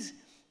things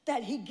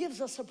that he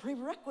gives us a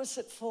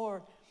prerequisite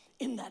for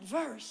in that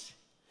verse.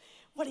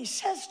 What he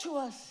says to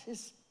us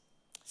is,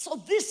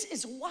 so this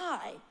is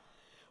why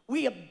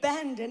we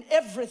abandon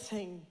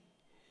everything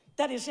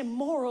that is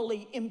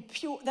morally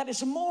impure,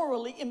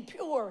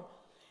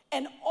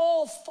 and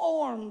all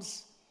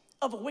forms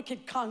of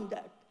wicked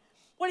conduct.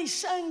 What he's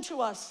saying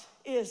to us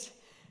is,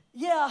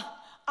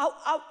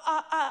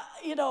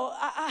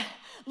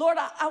 Lord,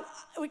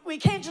 we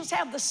can't just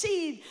have the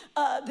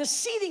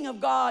seeding of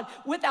God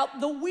without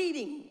the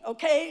weeding,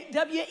 okay?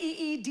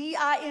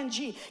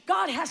 weeding.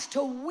 God has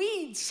to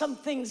weed some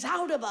things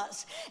out of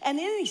us. And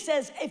then he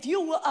says, if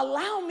you will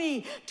allow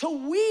me to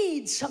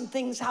weed some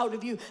things out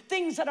of you,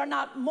 things that are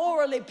not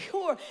morally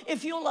pure,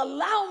 if you'll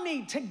allow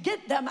me to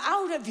get them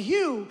out of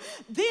you,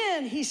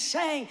 then he's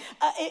saying,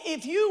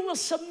 if you will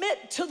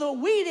submit to the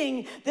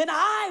weeding, then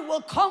I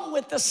will come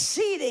with the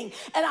seeding,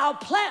 and I'll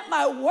plant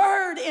my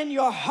word in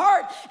your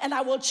heart, and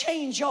I will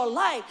change your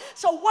life.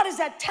 So what is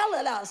that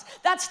telling us?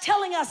 That's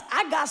telling us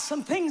I got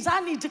some things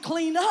I need to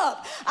clean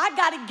up. I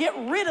got to get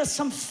rid of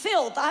some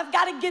filth. I've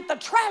got to get the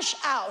trash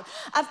out.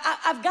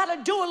 I've got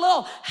to do a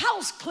little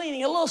house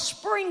cleaning, a little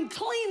spring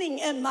cleaning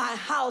in my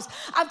house.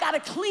 I've got to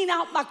clean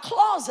out my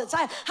closets.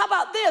 How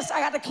about this? I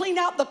got to clean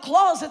out the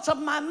closets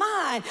of my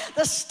mind,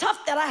 the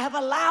stuff that I have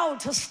allowed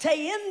to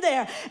stay in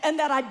there and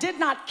that I did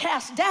not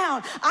cast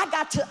down. I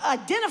got to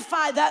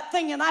identify that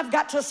thing, and I've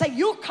got to say,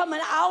 you're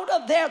coming out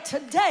of there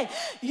today.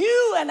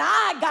 You and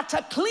I got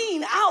to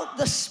clean out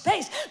the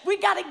space. We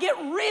got to get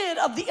rid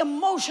of the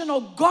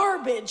emotional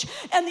garbage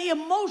and the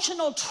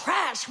emotional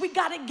trash. We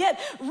got to get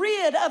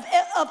rid of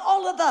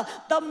all of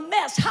the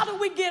mess. How do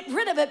we get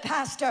rid of it,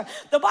 Pastor?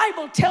 The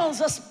Bible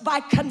tells us by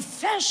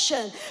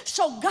confession.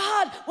 So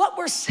God, what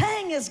we're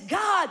saying is,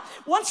 God,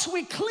 once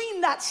we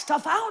clean that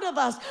stuff out of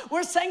us,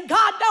 we're saying,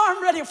 God, now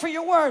I'm ready for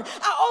your word.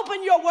 I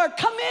open your word.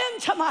 Come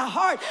into my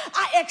heart.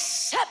 I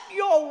accept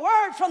your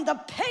word from the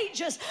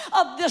pages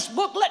of this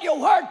book. Let your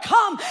word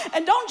come,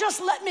 and don't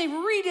just let me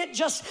read it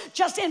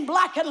just in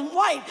black and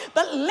white,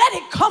 but let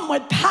it come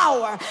with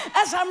power.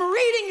 As I'm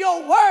reading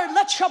your word,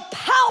 let your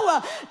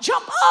power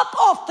jump up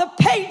off the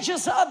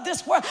pages of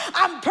this word.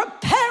 I'm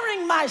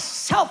preparing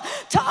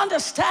myself to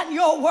understand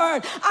your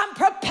word. I'm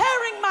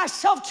preparing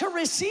myself to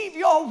receive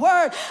your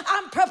word.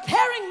 I'm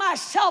preparing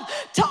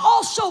myself to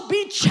also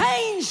be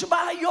changed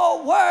by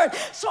your word.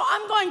 So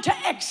I'm going to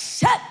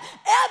accept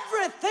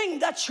everything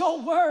that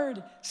your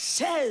word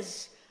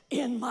says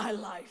in my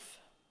life.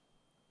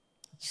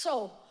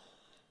 So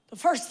the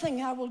first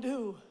thing I will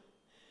do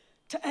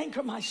to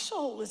anchor my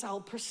soul is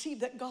I'll perceive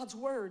that God's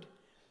word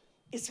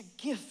is a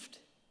gift,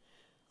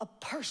 a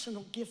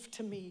personal gift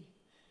to me.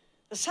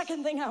 The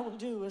second thing I will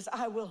do is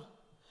I will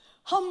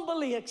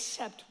humbly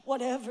accept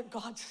whatever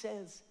God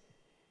says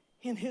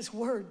in his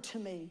word to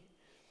me.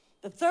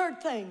 The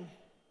third thing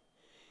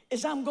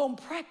is I'm going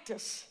to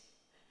practice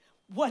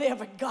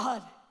whatever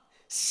God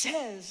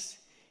says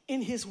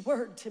in his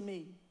word to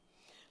me.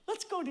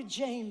 Let's go to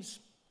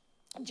James.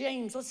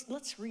 James,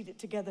 let's read it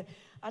together.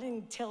 I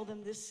didn't tell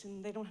them this,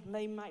 and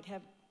they might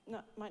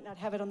not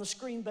have it on the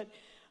screen, but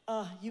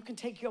you can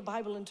take your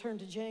Bible and turn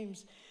to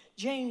James.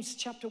 James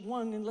chapter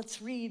 1, and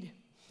let's read.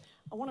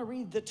 I want to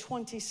read the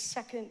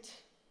 22nd.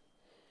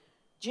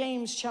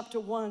 James chapter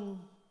 1.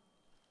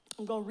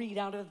 I'm going to read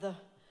out of the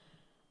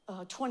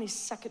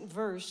 22nd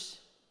verse,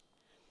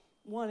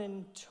 1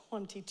 and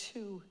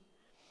 22.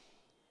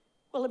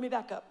 Well, let me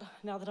back up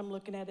now that I'm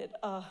looking at it.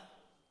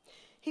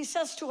 He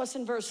says to us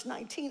in verse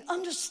 19,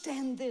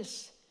 understand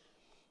this,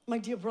 my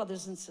dear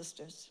brothers and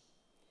sisters.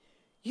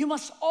 You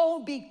must all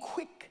be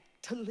quick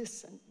to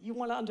listen. You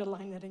want to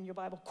underline that in your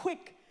Bible.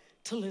 Quick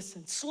to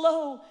listen,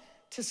 slow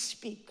to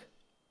speak,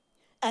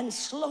 and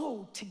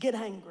slow to get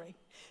angry.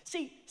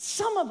 See,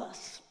 some of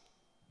us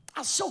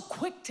are so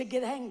quick to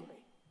get angry.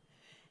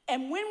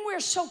 And when we're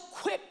so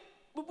quick,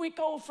 we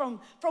go from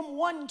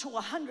 1 to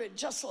 100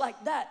 just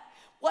like that.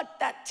 What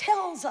that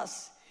tells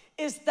us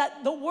is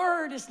that the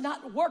word is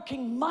not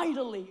working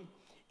mightily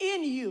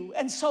in you.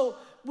 And so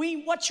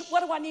what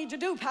do I need to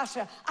do,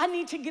 Pastor? I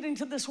need to get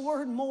into this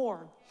word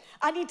more.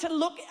 I need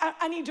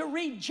to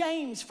read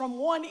James from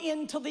one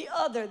end to the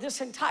other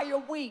this entire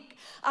week.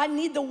 I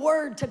need the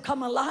word to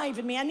come alive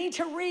in me. I need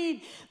to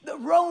read the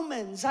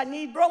Romans. I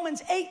need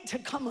Romans 8 to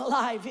come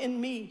alive in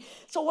me.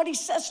 So what he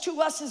says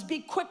to us is be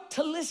quick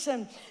to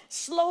listen,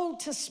 slow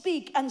to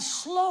speak, and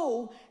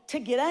slow to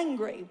get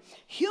angry.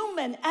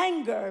 Human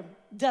anger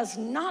does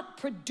not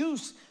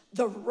produce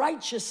the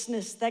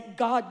righteousness that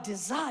God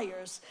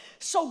desires.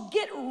 So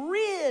get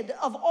rid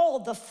of all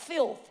the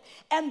filth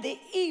and the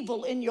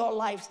evil in your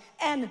lives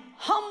and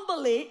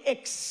humbly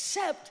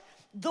accept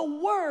the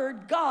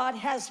word God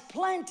has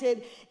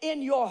planted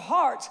in your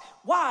hearts.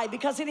 Why?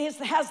 Because it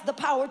has the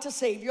power to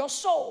save your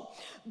soul.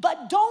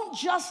 But don't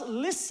just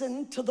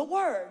listen to the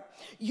word.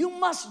 You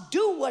must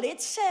do what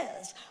it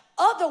says.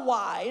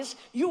 Otherwise,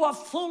 you are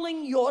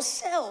fooling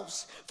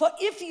yourselves. For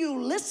if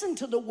you listen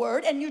to the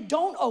word and you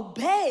don't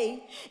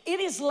obey, it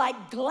is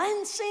like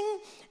glancing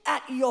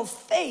at your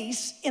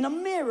face in a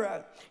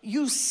mirror.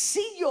 You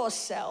see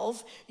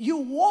yourself, you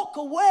walk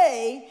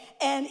away,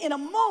 and in a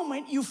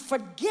moment you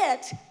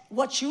forget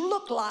what you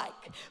look like.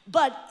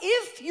 But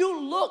if you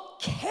look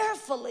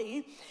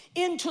carefully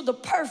into the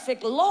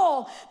perfect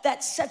law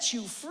that sets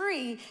you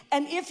free,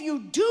 and if you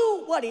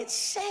do what it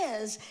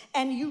says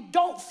and you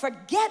don't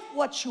forget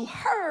what you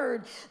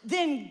heard,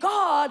 then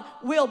God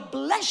will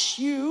bless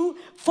you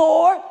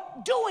for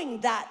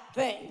doing that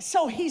thing.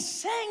 So he's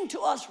saying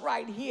to us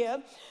right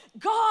here,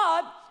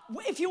 God,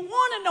 if you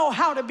want to know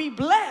how to be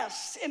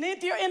blessed, and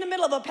if you're in the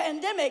middle of a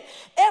pandemic,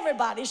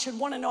 everybody should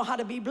want to know how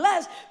to be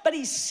blessed, but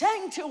he's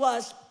saying to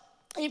us,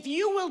 if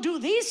you will do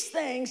these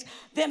things,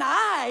 then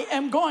I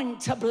am going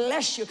to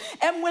bless you.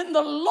 And when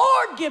the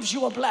Lord gives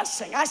you a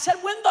blessing, I said,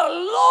 when the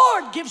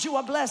Lord gives you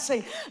a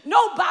blessing,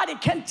 nobody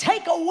can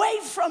take away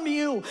from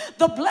you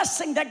the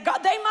blessing that God,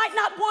 they might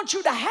not want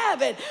you to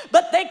have it,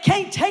 but they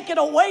can't take it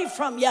away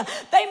from you.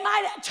 They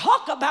might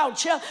talk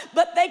about you,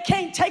 but they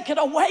can't take it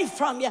away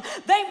from you.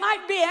 They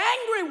might be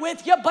angry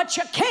with you, but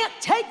you can't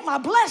take my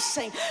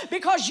blessing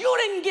because you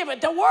didn't give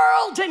it. The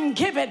world didn't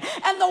give it,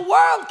 and the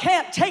world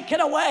can't take it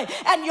away.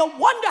 And you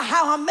wonder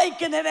how I'm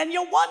making it, and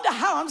you wonder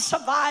how I'm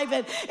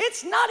surviving.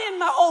 It's not in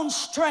my own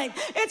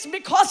strength. It's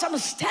because I'm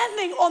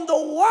standing on the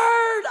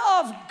word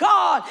of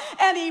God,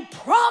 and he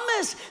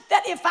promised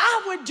that if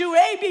I would do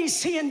A, B,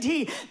 C, and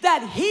D,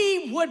 that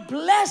he would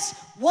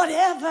bless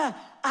whatever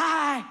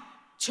I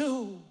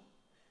do.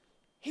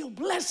 He'll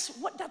bless.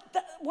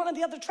 One of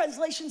the other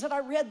translations that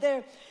I read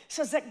there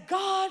says that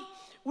God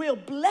will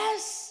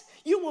bless.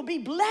 You will be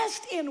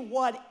blessed in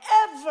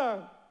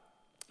whatever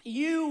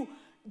you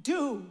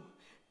do.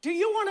 Do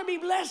you want to be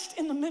blessed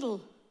in the middle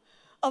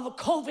of a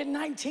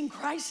COVID-19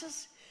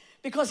 crisis?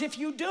 Because if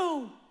you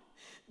do,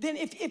 then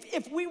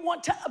if we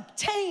want to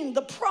obtain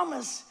the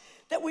promise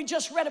that we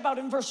just read about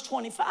in verse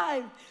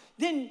 25,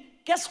 then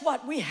guess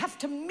what? We have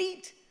to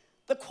meet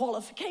the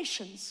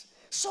qualifications.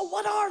 So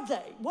what are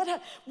they?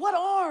 What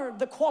are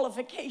the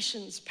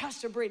qualifications,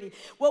 Pastor Brady?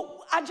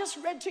 Well, I just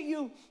read to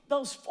you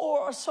those 4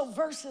 or so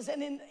verses,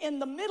 and in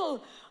the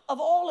middle of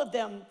all of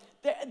them,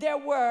 there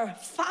were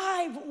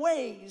 5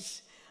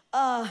 ways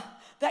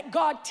that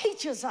God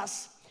teaches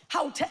us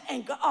how to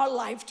anchor our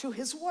life to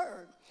his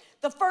word.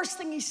 The first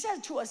thing he said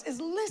to us is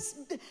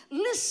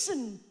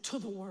listen to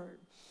the word.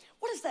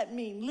 What does that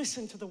mean,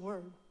 listen to the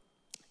word?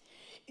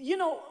 You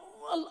know,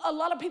 a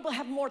lot of people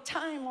have more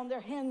time on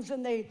their hands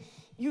than they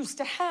used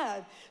to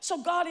have.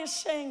 So God is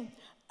saying,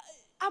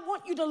 I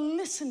want you to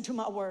listen to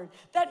my word.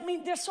 That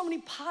means there's so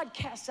many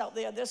podcasts out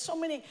there. There's so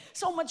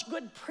much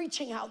good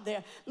preaching out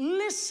there.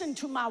 Listen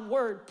to my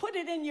word. Put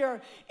it in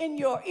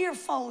your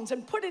earphones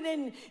and put it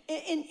in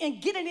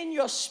get it in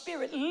your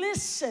spirit.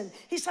 Listen.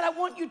 He said, I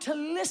want you to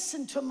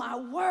listen to my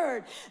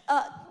word.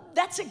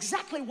 that's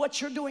exactly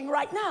what you're doing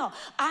right now.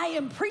 I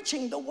am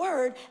preaching the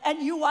word and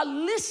you are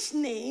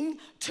listening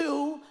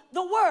to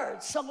the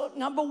word. So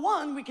number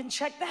one, we can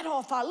check that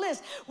off our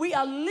list. We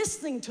are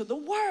listening to the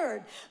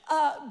word.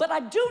 But I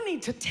do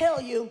need to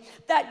tell you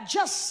that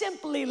just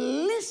simply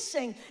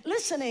listening,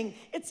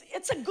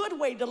 it's a good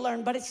way to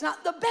learn, but it's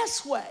not the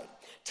best way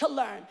to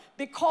learn,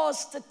 because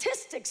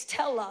statistics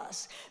tell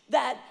us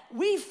that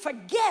we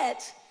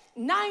forget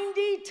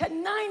 90 to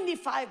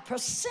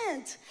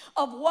 95%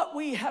 of what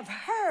we have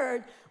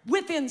heard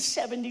within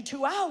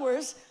 72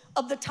 hours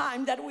of the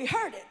time that we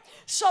heard it.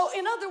 So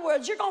in other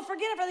words, you're going to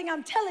forget everything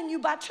I'm telling you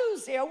by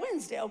Tuesday or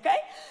Wednesday, okay?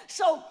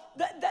 So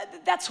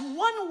that's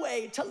one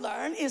way to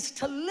learn, is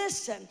to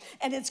listen.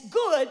 And it's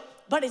good,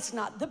 but it's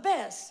not the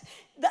best.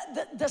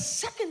 The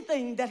second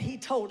thing that he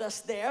told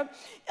us there,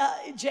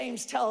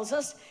 James tells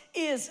us,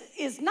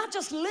 is not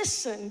just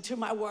listen to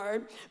my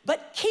word,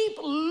 but keep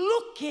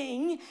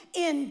looking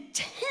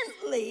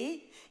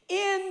intently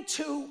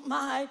into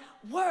my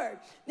word.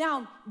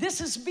 Now,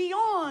 this is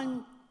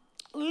beyond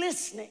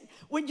listening.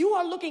 When you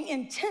are looking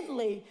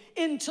intently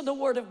into the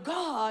word of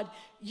God,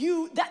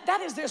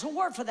 there's a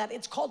word for that.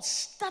 It's called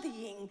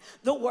studying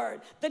the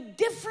word. The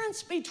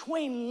difference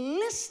between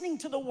listening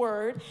to the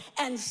word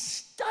and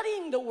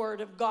studying the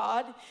word of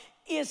God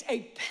is a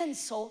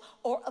pencil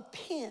or a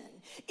pen.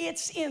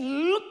 It's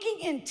in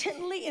looking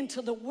intently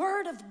into the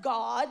word of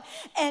God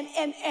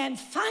and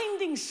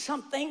finding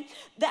something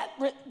that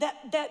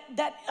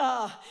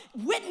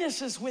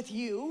witnesses with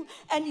you,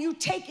 and you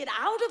take it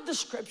out of the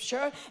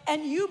scripture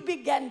and you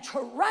begin to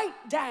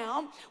write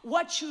down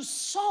what you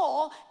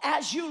saw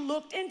as you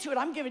looked into it.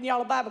 I'm giving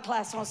y'all a Bible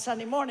class on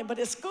Sunday morning, but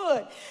it's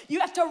good. You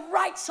have to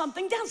write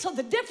something down. So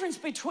the difference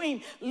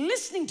between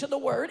listening to the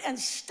word and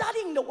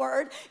studying the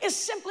word is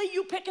simply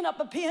you picking up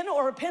a pen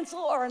or a pencil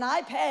or an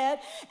iPad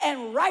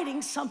and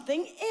writing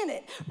something in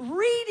it.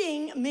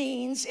 Reading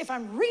means, if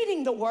I'm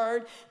reading the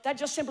word, that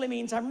just simply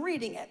means I'm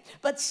reading it.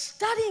 But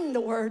studying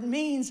the word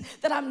means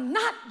that I'm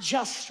not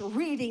just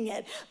reading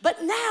it,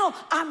 but now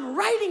I'm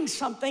writing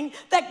something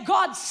that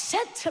God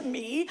said to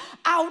me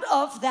out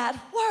of that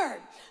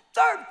word.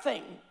 Third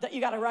thing that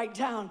you got to write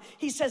down,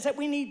 he says that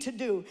we need to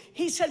do.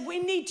 He said we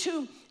need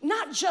to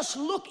not just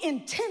look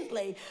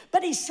intently,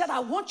 but he said, I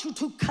want you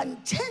to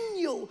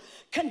continue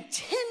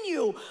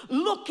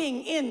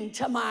looking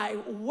into my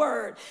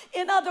word.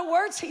 In other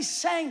words, he's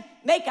saying,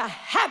 make a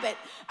habit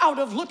out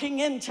of looking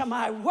into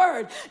my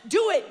word.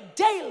 Do it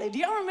daily. Do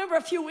y'all remember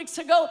a few weeks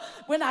ago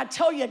when I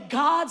told you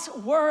God's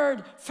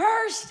word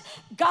first,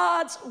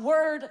 God's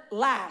word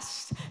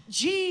last?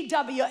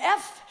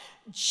 GWF.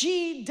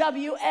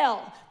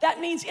 GWL.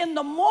 That means in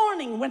the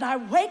morning when I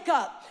wake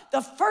up,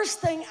 the first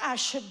thing I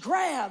should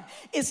grab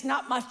is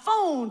not my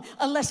phone,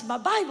 unless my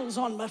Bible's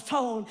on my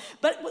phone,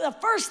 but the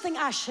first thing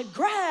I should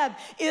grab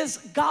is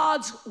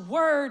God's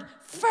word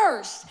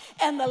first.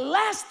 And the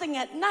last thing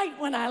at night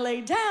when I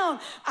lay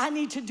down, I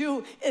need to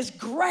do is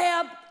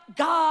grab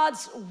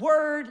God's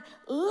word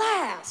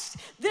last.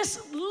 This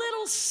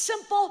little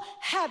simple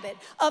habit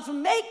of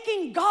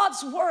making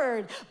God's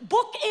word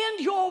bookend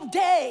your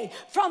day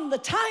from the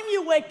time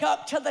you wake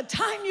up to the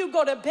time you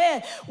go to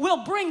bed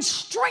will bring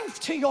strength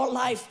to your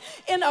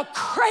life in a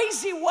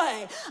crazy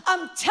way.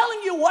 I'm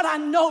telling you what I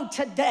know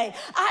today.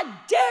 I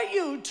dare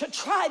you to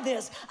try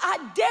this.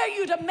 I dare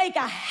you to make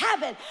a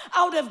habit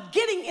out of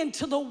getting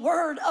into the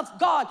word of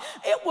God.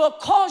 It will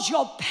cause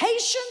your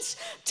patience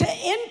to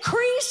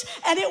increase,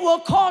 and it will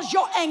cause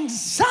your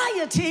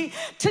anxiety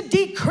to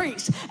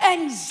decrease.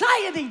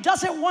 Anxiety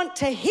doesn't want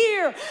to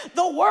hear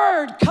the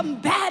word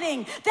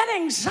combating. That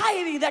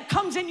anxiety that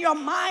comes in your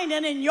mind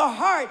and in your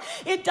heart,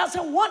 it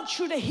doesn't want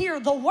you to hear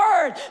the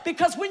word,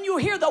 because when you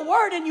hear the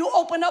word and you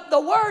open up the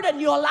word and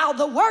you allow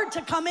the word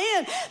to come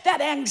in, that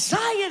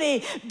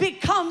anxiety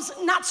becomes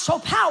not so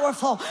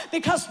powerful,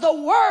 because the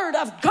word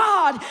of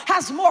God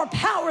has more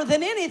power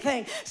than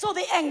anything. So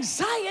the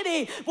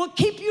anxiety will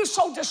keep you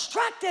so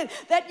distracted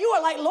that you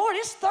are like, Lord,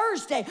 it's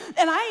Thursday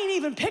and I ain't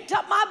even picked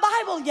up my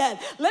Bible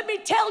yet. Let me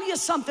tell you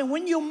something.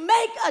 When you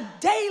make a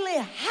daily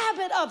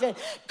habit of it,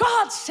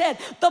 God said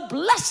the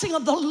blessing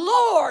of the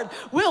Lord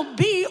will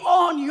be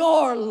on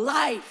your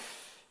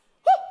life.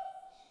 Woo!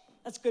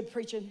 That's good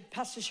preaching.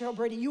 Pastor Cheryl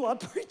Brady, you are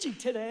preaching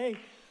today.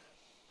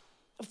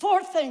 The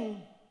fourth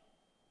thing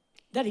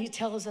that he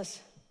tells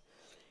us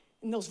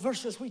in those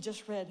verses we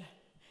just read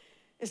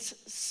is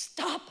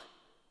stop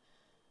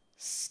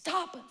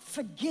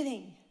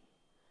forgetting.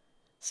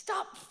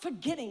 Stop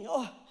forgetting.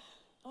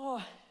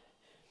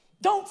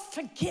 Don't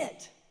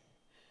forget.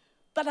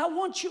 But I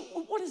want you,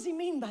 what does he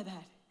mean by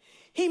that?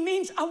 He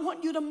means I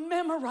want you to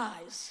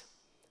memorize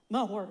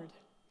my word.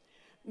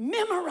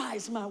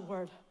 Memorize my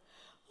word.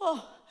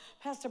 Oh,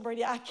 Pastor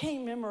Brady, I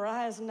can't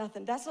memorize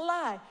nothing. That's a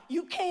lie.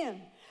 You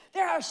can.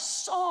 There are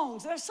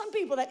songs. There are some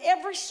people that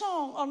every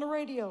song on the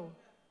radio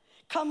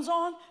comes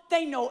on,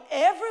 they know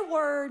every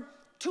word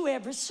to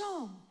every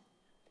song.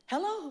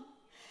 Hello?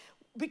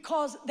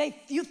 because the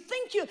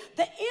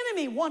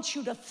enemy wants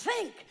you to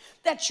think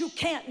that you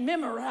can't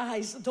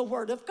memorize the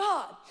Word of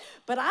God.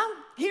 But I'm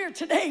here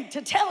today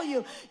to tell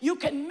you, you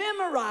can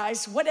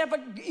memorize whatever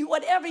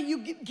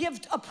you give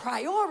a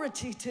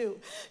priority to.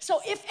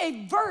 So if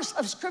a verse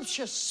of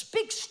Scripture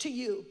speaks to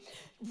you,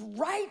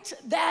 write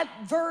that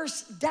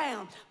verse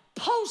down,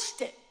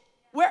 post it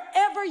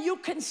wherever you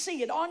can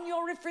see it, on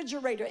your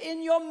refrigerator,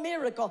 in your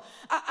miracle,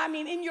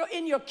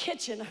 in your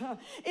kitchen,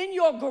 in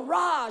your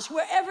garage,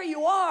 wherever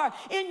you are,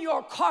 in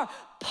your car.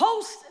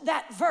 Post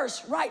that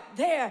verse right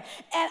there.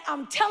 And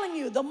I'm telling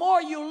you, the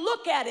more you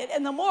look at it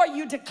and the more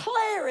you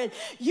declare it,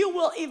 you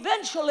will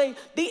eventually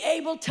be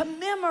able to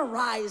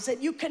memorize it.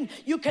 You can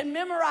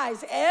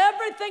memorize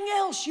everything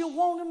else you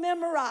want to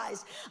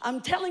memorize.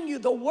 I'm telling you,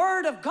 the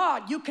Word of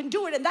God, you can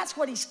do it. And that's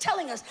what he's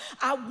telling us.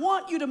 I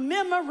want you to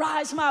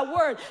memorize my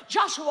word.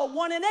 Joshua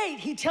 1:8,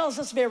 he tells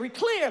us very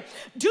clear,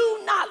 do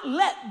not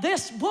let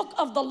this book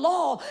of the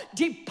law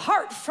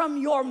depart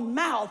from your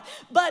mouth,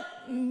 but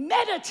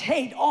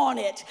meditate on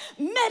it.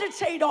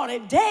 Meditate on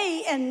it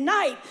day and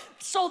night,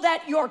 so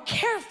that you're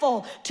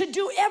careful to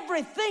do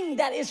everything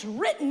that is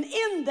written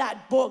in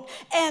that book.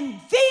 And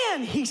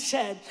then he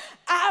said,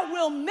 I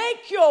will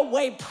make your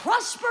way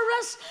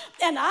prosperous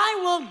and I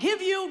will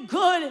give you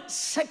good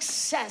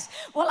success.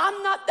 Well,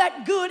 I'm not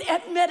that good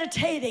at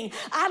meditating.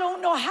 I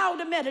don't know how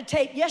to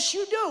meditate. Yes,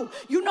 you do.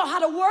 You know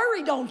how to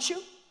worry, don't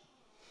you?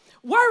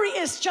 Worry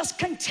is just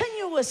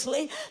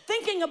continuously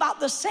thinking about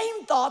the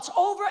same thoughts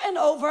over and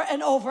over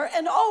and over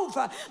and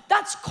over.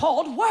 That's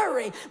called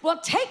worry. Well,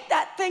 take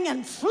that thing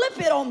and flip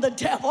it on the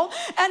devil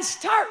and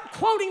start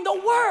quoting the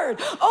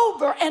word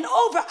over and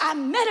over. I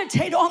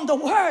meditate on the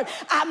word.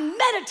 I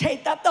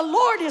meditate that the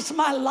Lord is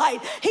my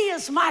light. He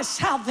is my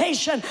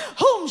salvation.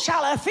 Whom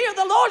shall I fear?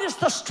 The Lord is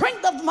the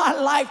strength of my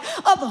life.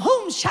 Of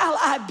whom shall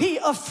I be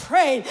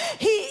afraid?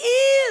 He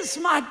is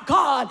my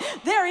God.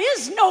 There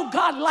is no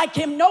God like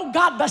him, no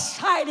God beside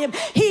him.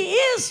 He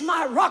is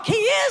my rock. He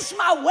is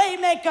my way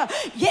maker.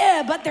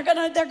 Yeah, but they're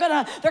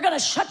gonna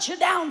shut you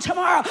down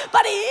tomorrow.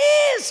 But he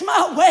is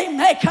my way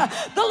maker.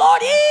 The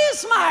Lord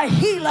is my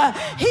healer.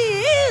 He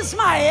is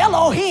my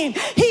Elohim.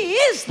 He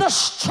is the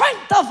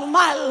strength of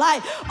my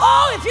life.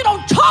 Oh, if you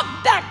don't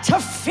talk back to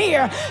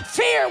fear,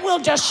 fear will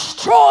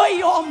destroy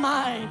your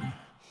mind.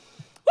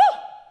 Woo!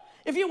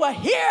 If you were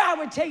here, I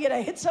would tell you to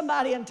hit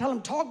somebody and tell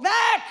them, talk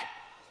back.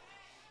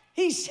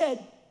 He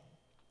said,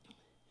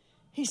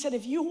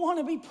 if you want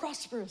to be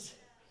prosperous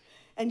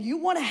and you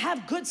want to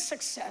have good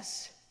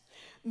success,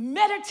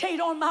 meditate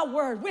on my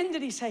word. When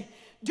did he say?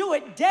 Do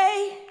it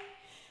day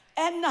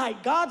and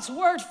night. God's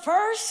word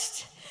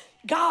first,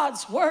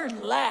 God's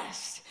word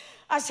last.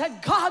 I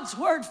said God's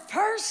word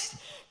first,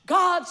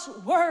 God's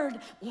word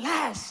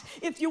last.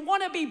 If you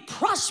want to be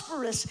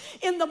prosperous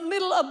in the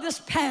middle of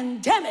this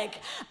pandemic,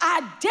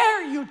 I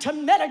dare you to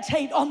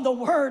meditate on the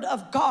word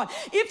of God.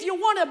 If you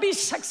want to be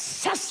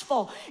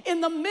successful in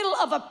the middle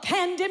of a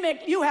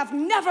pandemic, you have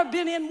never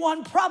been in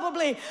one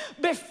probably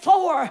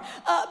before,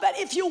 but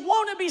if you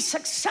want to be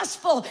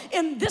successful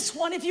in this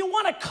one, if you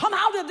want to come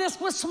out of this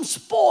with some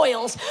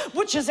spoils,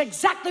 which is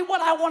exactly what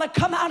I want to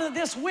come out of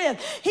this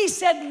with, he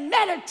said,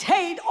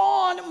 meditate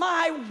on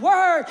my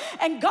word.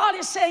 And God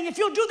is saying, if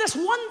you'll do this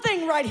one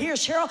thing right here,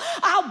 Cheryl,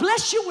 I'll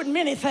bless you with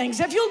many things.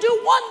 If you'll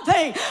do one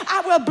thing,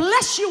 I will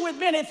bless you with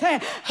many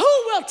things. Who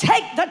will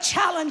take the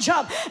challenge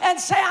up and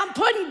say, I'm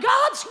putting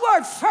God's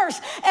word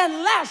first and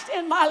last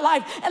in my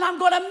life, and I'm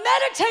going to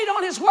meditate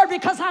on his word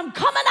because I'm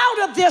coming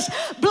out of this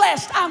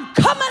blessed. I'm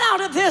coming out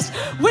of this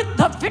with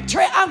the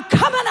victory. I'm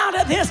coming out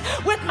of this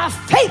with my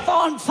faith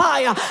on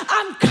fire.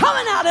 I'm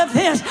coming out of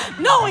this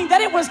knowing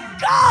that it was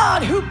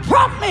God who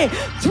brought me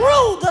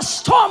through the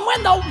storm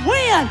when the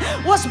wind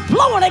was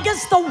blowing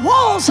against the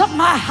walls of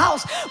my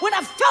house, when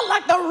I felt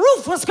like the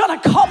roof was going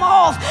to come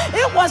off.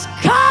 It was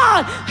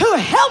God who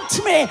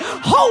helped me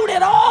hold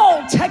it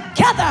all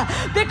together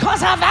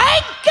because I've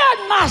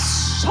anchored my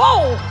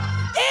soul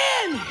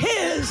in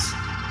his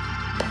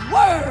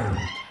word.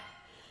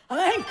 I'm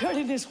anchored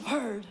in his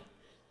word.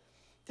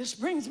 This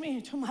brings me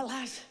to my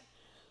last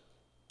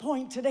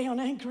point today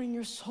on anchoring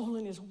your soul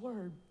in his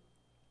word.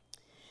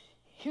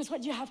 Here's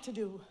what you have to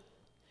do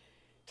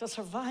to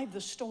survive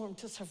the storm,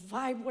 to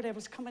survive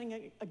whatever's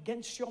coming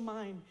against your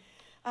mind.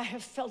 I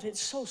have felt it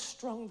so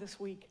strong this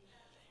week.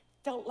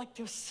 Felt like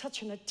there's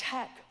such an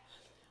attack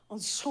on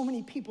so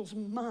many people's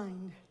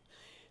mind.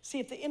 See,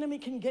 if the enemy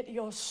can get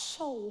your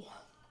soul,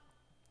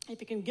 if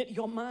he can get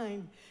your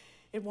mind,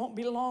 it won't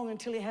be long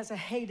until he has a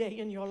heyday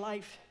in your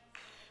life.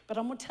 But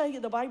I'm going to tell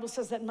you, the Bible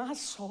says that my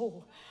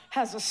soul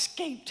has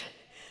escaped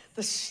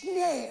the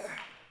snare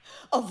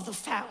of the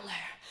fowler.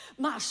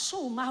 my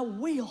soul, my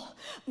will.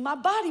 My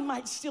body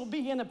might still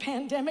be in a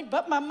pandemic,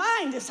 but my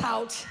mind is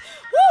out.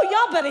 Woo,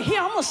 y'all better hear.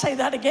 I'm going to say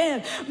that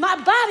again. My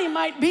body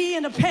might be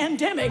in a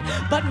pandemic,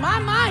 but my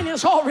mind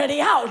is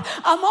already out.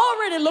 I'm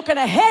already looking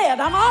ahead.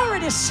 I'm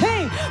already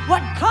seeing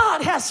what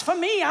God has for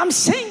me. I'm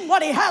seeing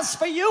what he has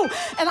for you.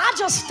 And I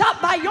just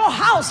stopped by your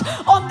house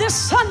on this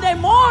Sunday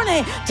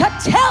morning to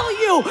tell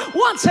you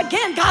once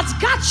again, God's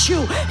got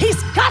you.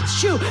 He's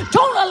got you.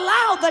 Don't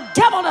allow the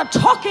devil to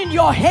talk in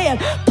your head.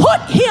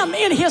 Put him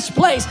in his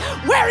place.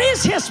 Where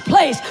is his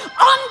place?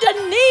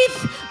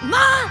 Underneath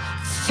my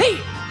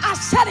feet. I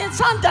said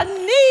it's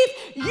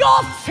underneath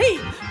your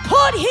feet.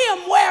 Put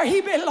him where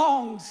he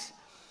belongs.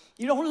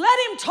 You don't let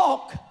him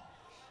talk.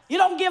 You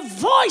don't give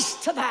voice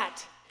to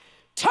that.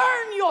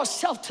 Turn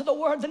yourself to the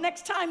word. The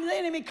next time the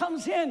enemy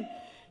comes in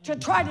to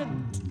try to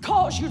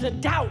cause you to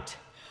doubt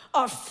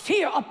or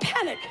fear or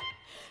panic,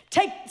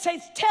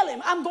 tell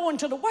him, I'm going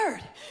to the word.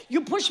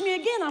 You push me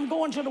again, I'm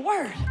going to the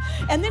word.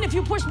 And then if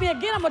you push me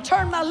again, I'm going to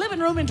turn my living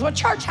room into a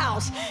church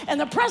house. And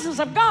the presence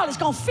of God is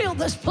going to fill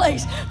this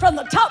place from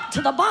the top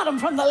to the bottom,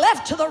 from the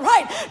left to the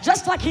right,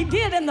 just like he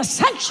did in the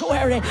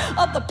sanctuary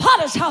of the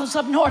Potter's house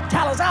of North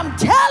Dallas. I'm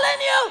telling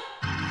you,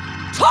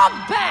 talk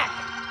back.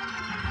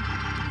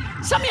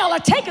 Some of y'all are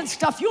taking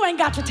stuff you ain't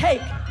got to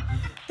take.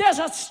 There's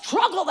a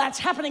struggle that's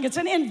happening. It's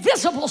an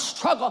invisible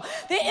struggle.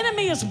 The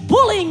enemy is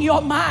bullying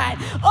your mind.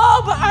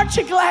 Oh, but aren't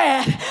you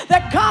glad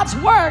that God's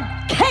word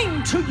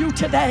came to you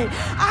today?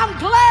 I'm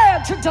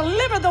glad to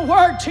deliver the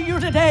word to you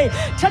today,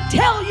 to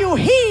tell you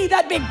he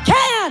that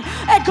began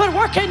a good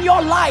work in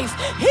your life,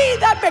 he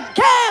that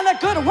began a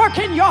good work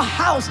in your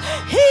house,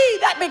 he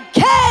that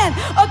began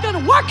a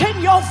good work in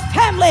your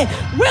family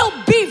will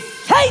be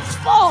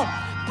faithful.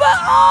 But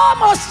I'm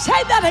going to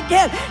say that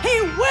again. He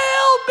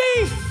will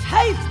be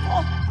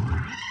faithful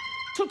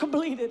to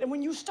complete it. And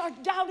when you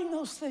start doubting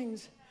those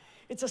things,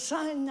 it's a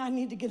sign I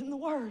need to get in the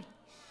word.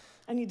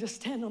 I need to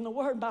stand on the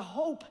word. My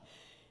hope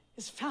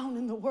is found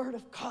in the word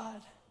of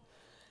God.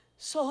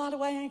 So how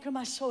do I anchor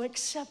my soul?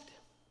 Accept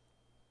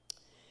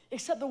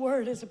the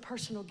word as a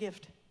personal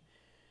gift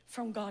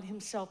from God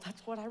himself.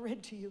 That's what I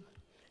read to you.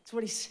 That's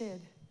what he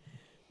said.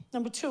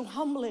 Number 2,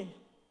 humbly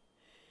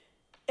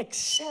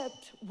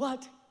accept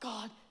what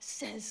God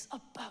says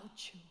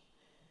about you.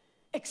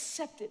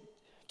 Accept it.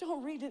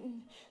 Don't read it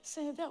and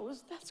say,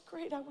 that's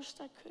great. I wish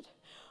I could.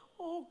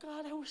 Oh,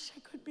 God, I wish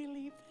I could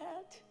believe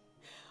that.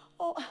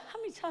 Oh, how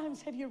many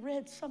times have you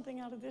read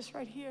something out of this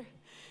right here?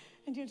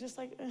 And you're just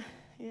like,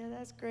 yeah,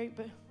 that's great,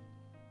 but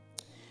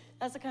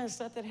that's the kind of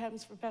stuff that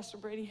happens for Pastor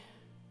Brady.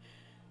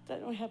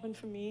 That don't happen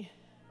for me.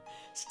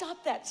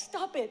 Stop that.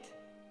 Stop it.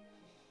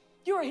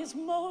 You are his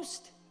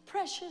most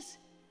precious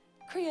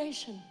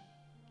creation.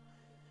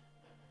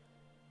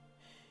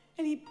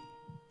 And he's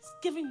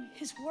giving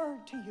his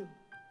word to you.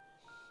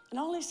 And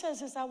all he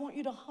says is, I want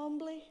you to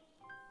humbly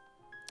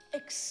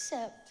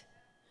accept,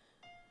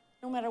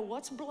 no matter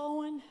what's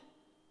blowing,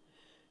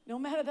 no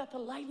matter that the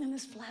lightning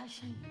is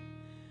flashing,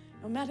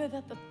 no matter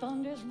that the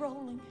thunder is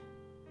rolling,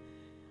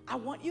 I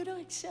want you to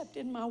accept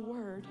in my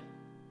word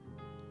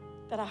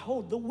that I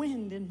hold the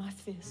wind in my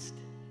fist,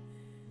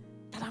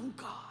 that I'm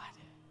God,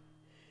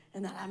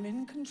 and that I'm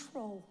in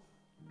control.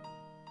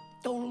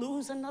 Don't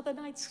lose another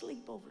night's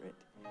sleep over it.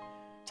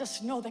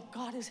 Just know that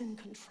God is in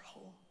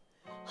control.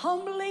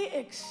 Humbly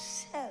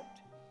accept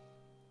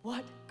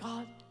what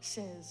God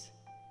says.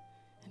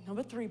 And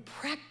number 3,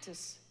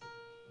 practice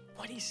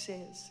what he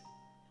says.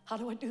 How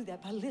do I do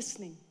that? By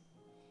listening,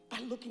 by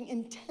looking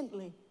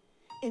intently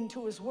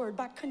into his word,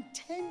 by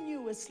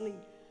continuously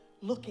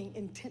looking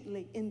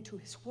intently into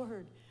his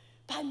word,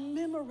 by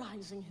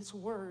memorizing his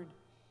word.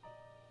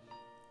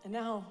 And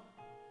now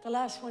the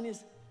last one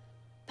is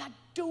by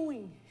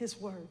doing his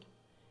word.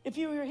 If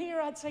you were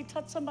here, I'd say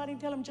touch somebody and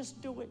tell them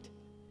just do it.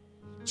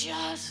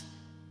 Just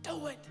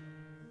do it.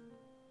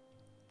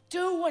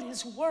 Do what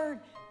his word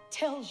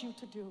tells you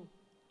to do.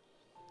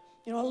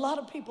 You know, a lot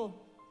of people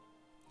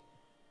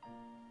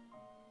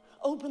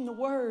open the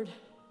word,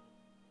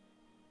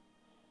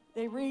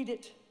 they read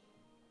it,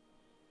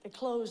 they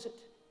close it,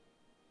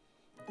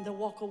 and they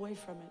walk away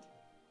from it.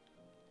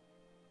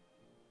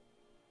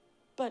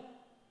 But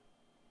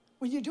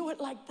when you do it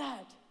like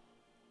that,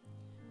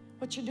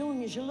 what you're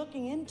doing is you're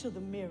looking into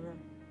the mirror.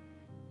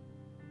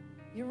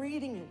 You're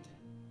reading it.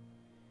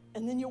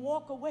 And then you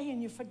walk away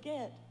and you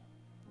forget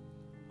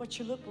what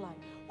you look like.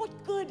 What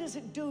good does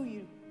it do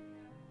you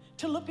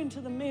to look into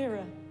the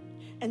mirror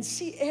and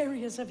see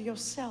areas of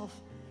yourself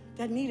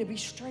that need to be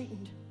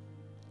straightened,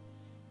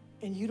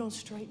 and you don't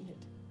straighten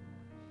it?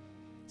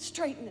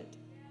 Straighten it.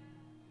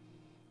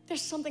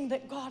 There's something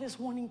that God is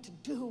wanting to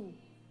do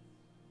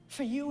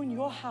for you and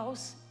your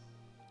house,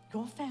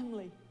 your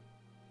family.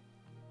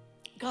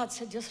 God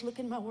said, just look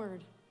in my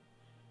word.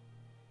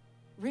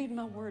 Read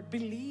my word.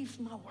 Believe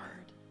my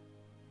word.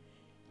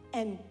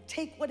 And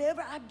take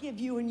whatever I give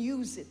you and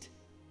use it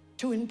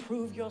to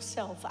improve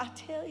yourself. I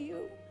tell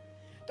you,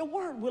 the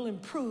word will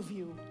improve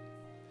you.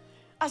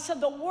 I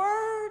said, the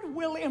word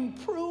will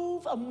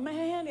improve a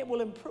man. It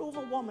will improve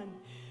a woman.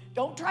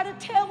 Don't try to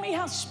tell me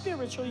how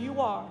spiritual you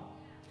are.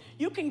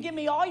 You can give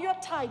me all your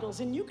titles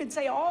and you can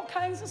say all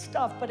kinds of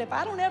stuff, but if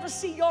I don't ever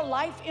see your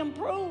life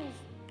improve,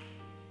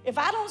 if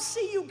I don't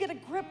see you get a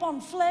grip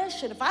on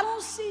flesh, and if I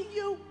don't see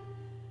you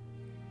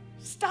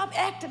stop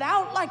acting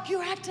out like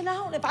you're acting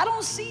out, if I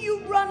don't see you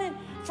running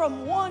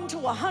from 1 to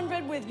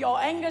 100 with your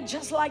anger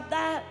just like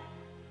that,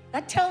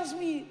 that tells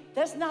me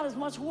there's not as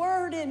much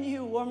word in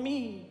you or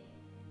me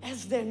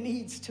as there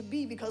needs to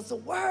be, because the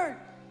word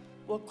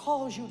will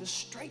cause you to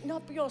straighten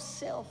up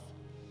yourself.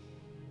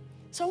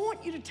 So I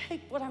want you to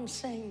take what I'm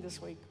saying this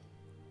week,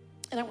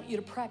 and I want you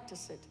to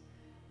practice it.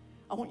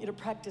 I want you to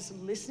practice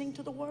listening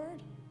to the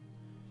word.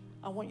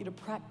 I want you to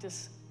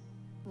practice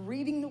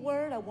reading the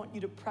word. I want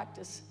you to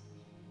practice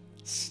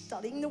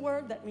studying the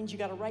word. That means you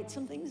got to write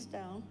some things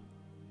down.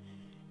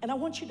 And I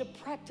want you to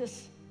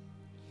practice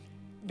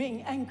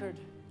being anchored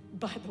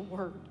by the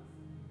word.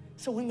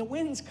 So when the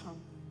winds come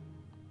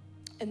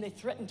and they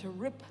threaten to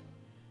rip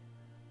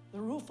the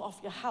roof off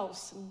your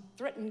house and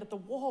threaten that the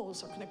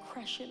walls are going to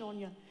crash in on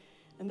you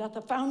and that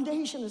the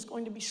foundation is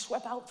going to be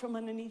swept out from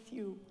underneath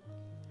you,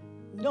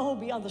 know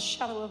beyond the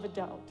shadow of a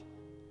doubt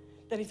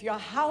that if your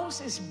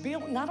house is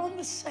built not on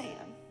the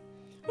sand,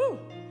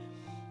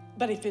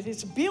 but if it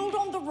is built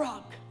on the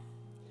rock,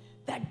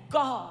 that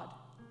God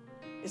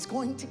is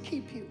going to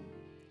keep you.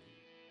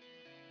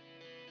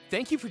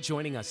 Thank you for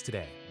joining us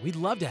today. We'd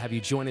love to have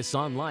you join us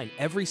online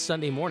every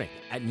Sunday morning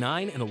at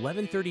 9 and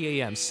 11:30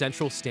 a.m.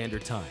 Central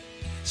Standard Time.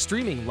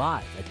 Streaming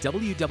live at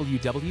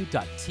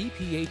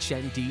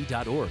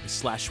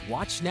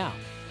www.tphnd.org/watchnow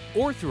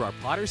or through our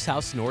Potter's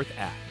House North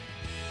app.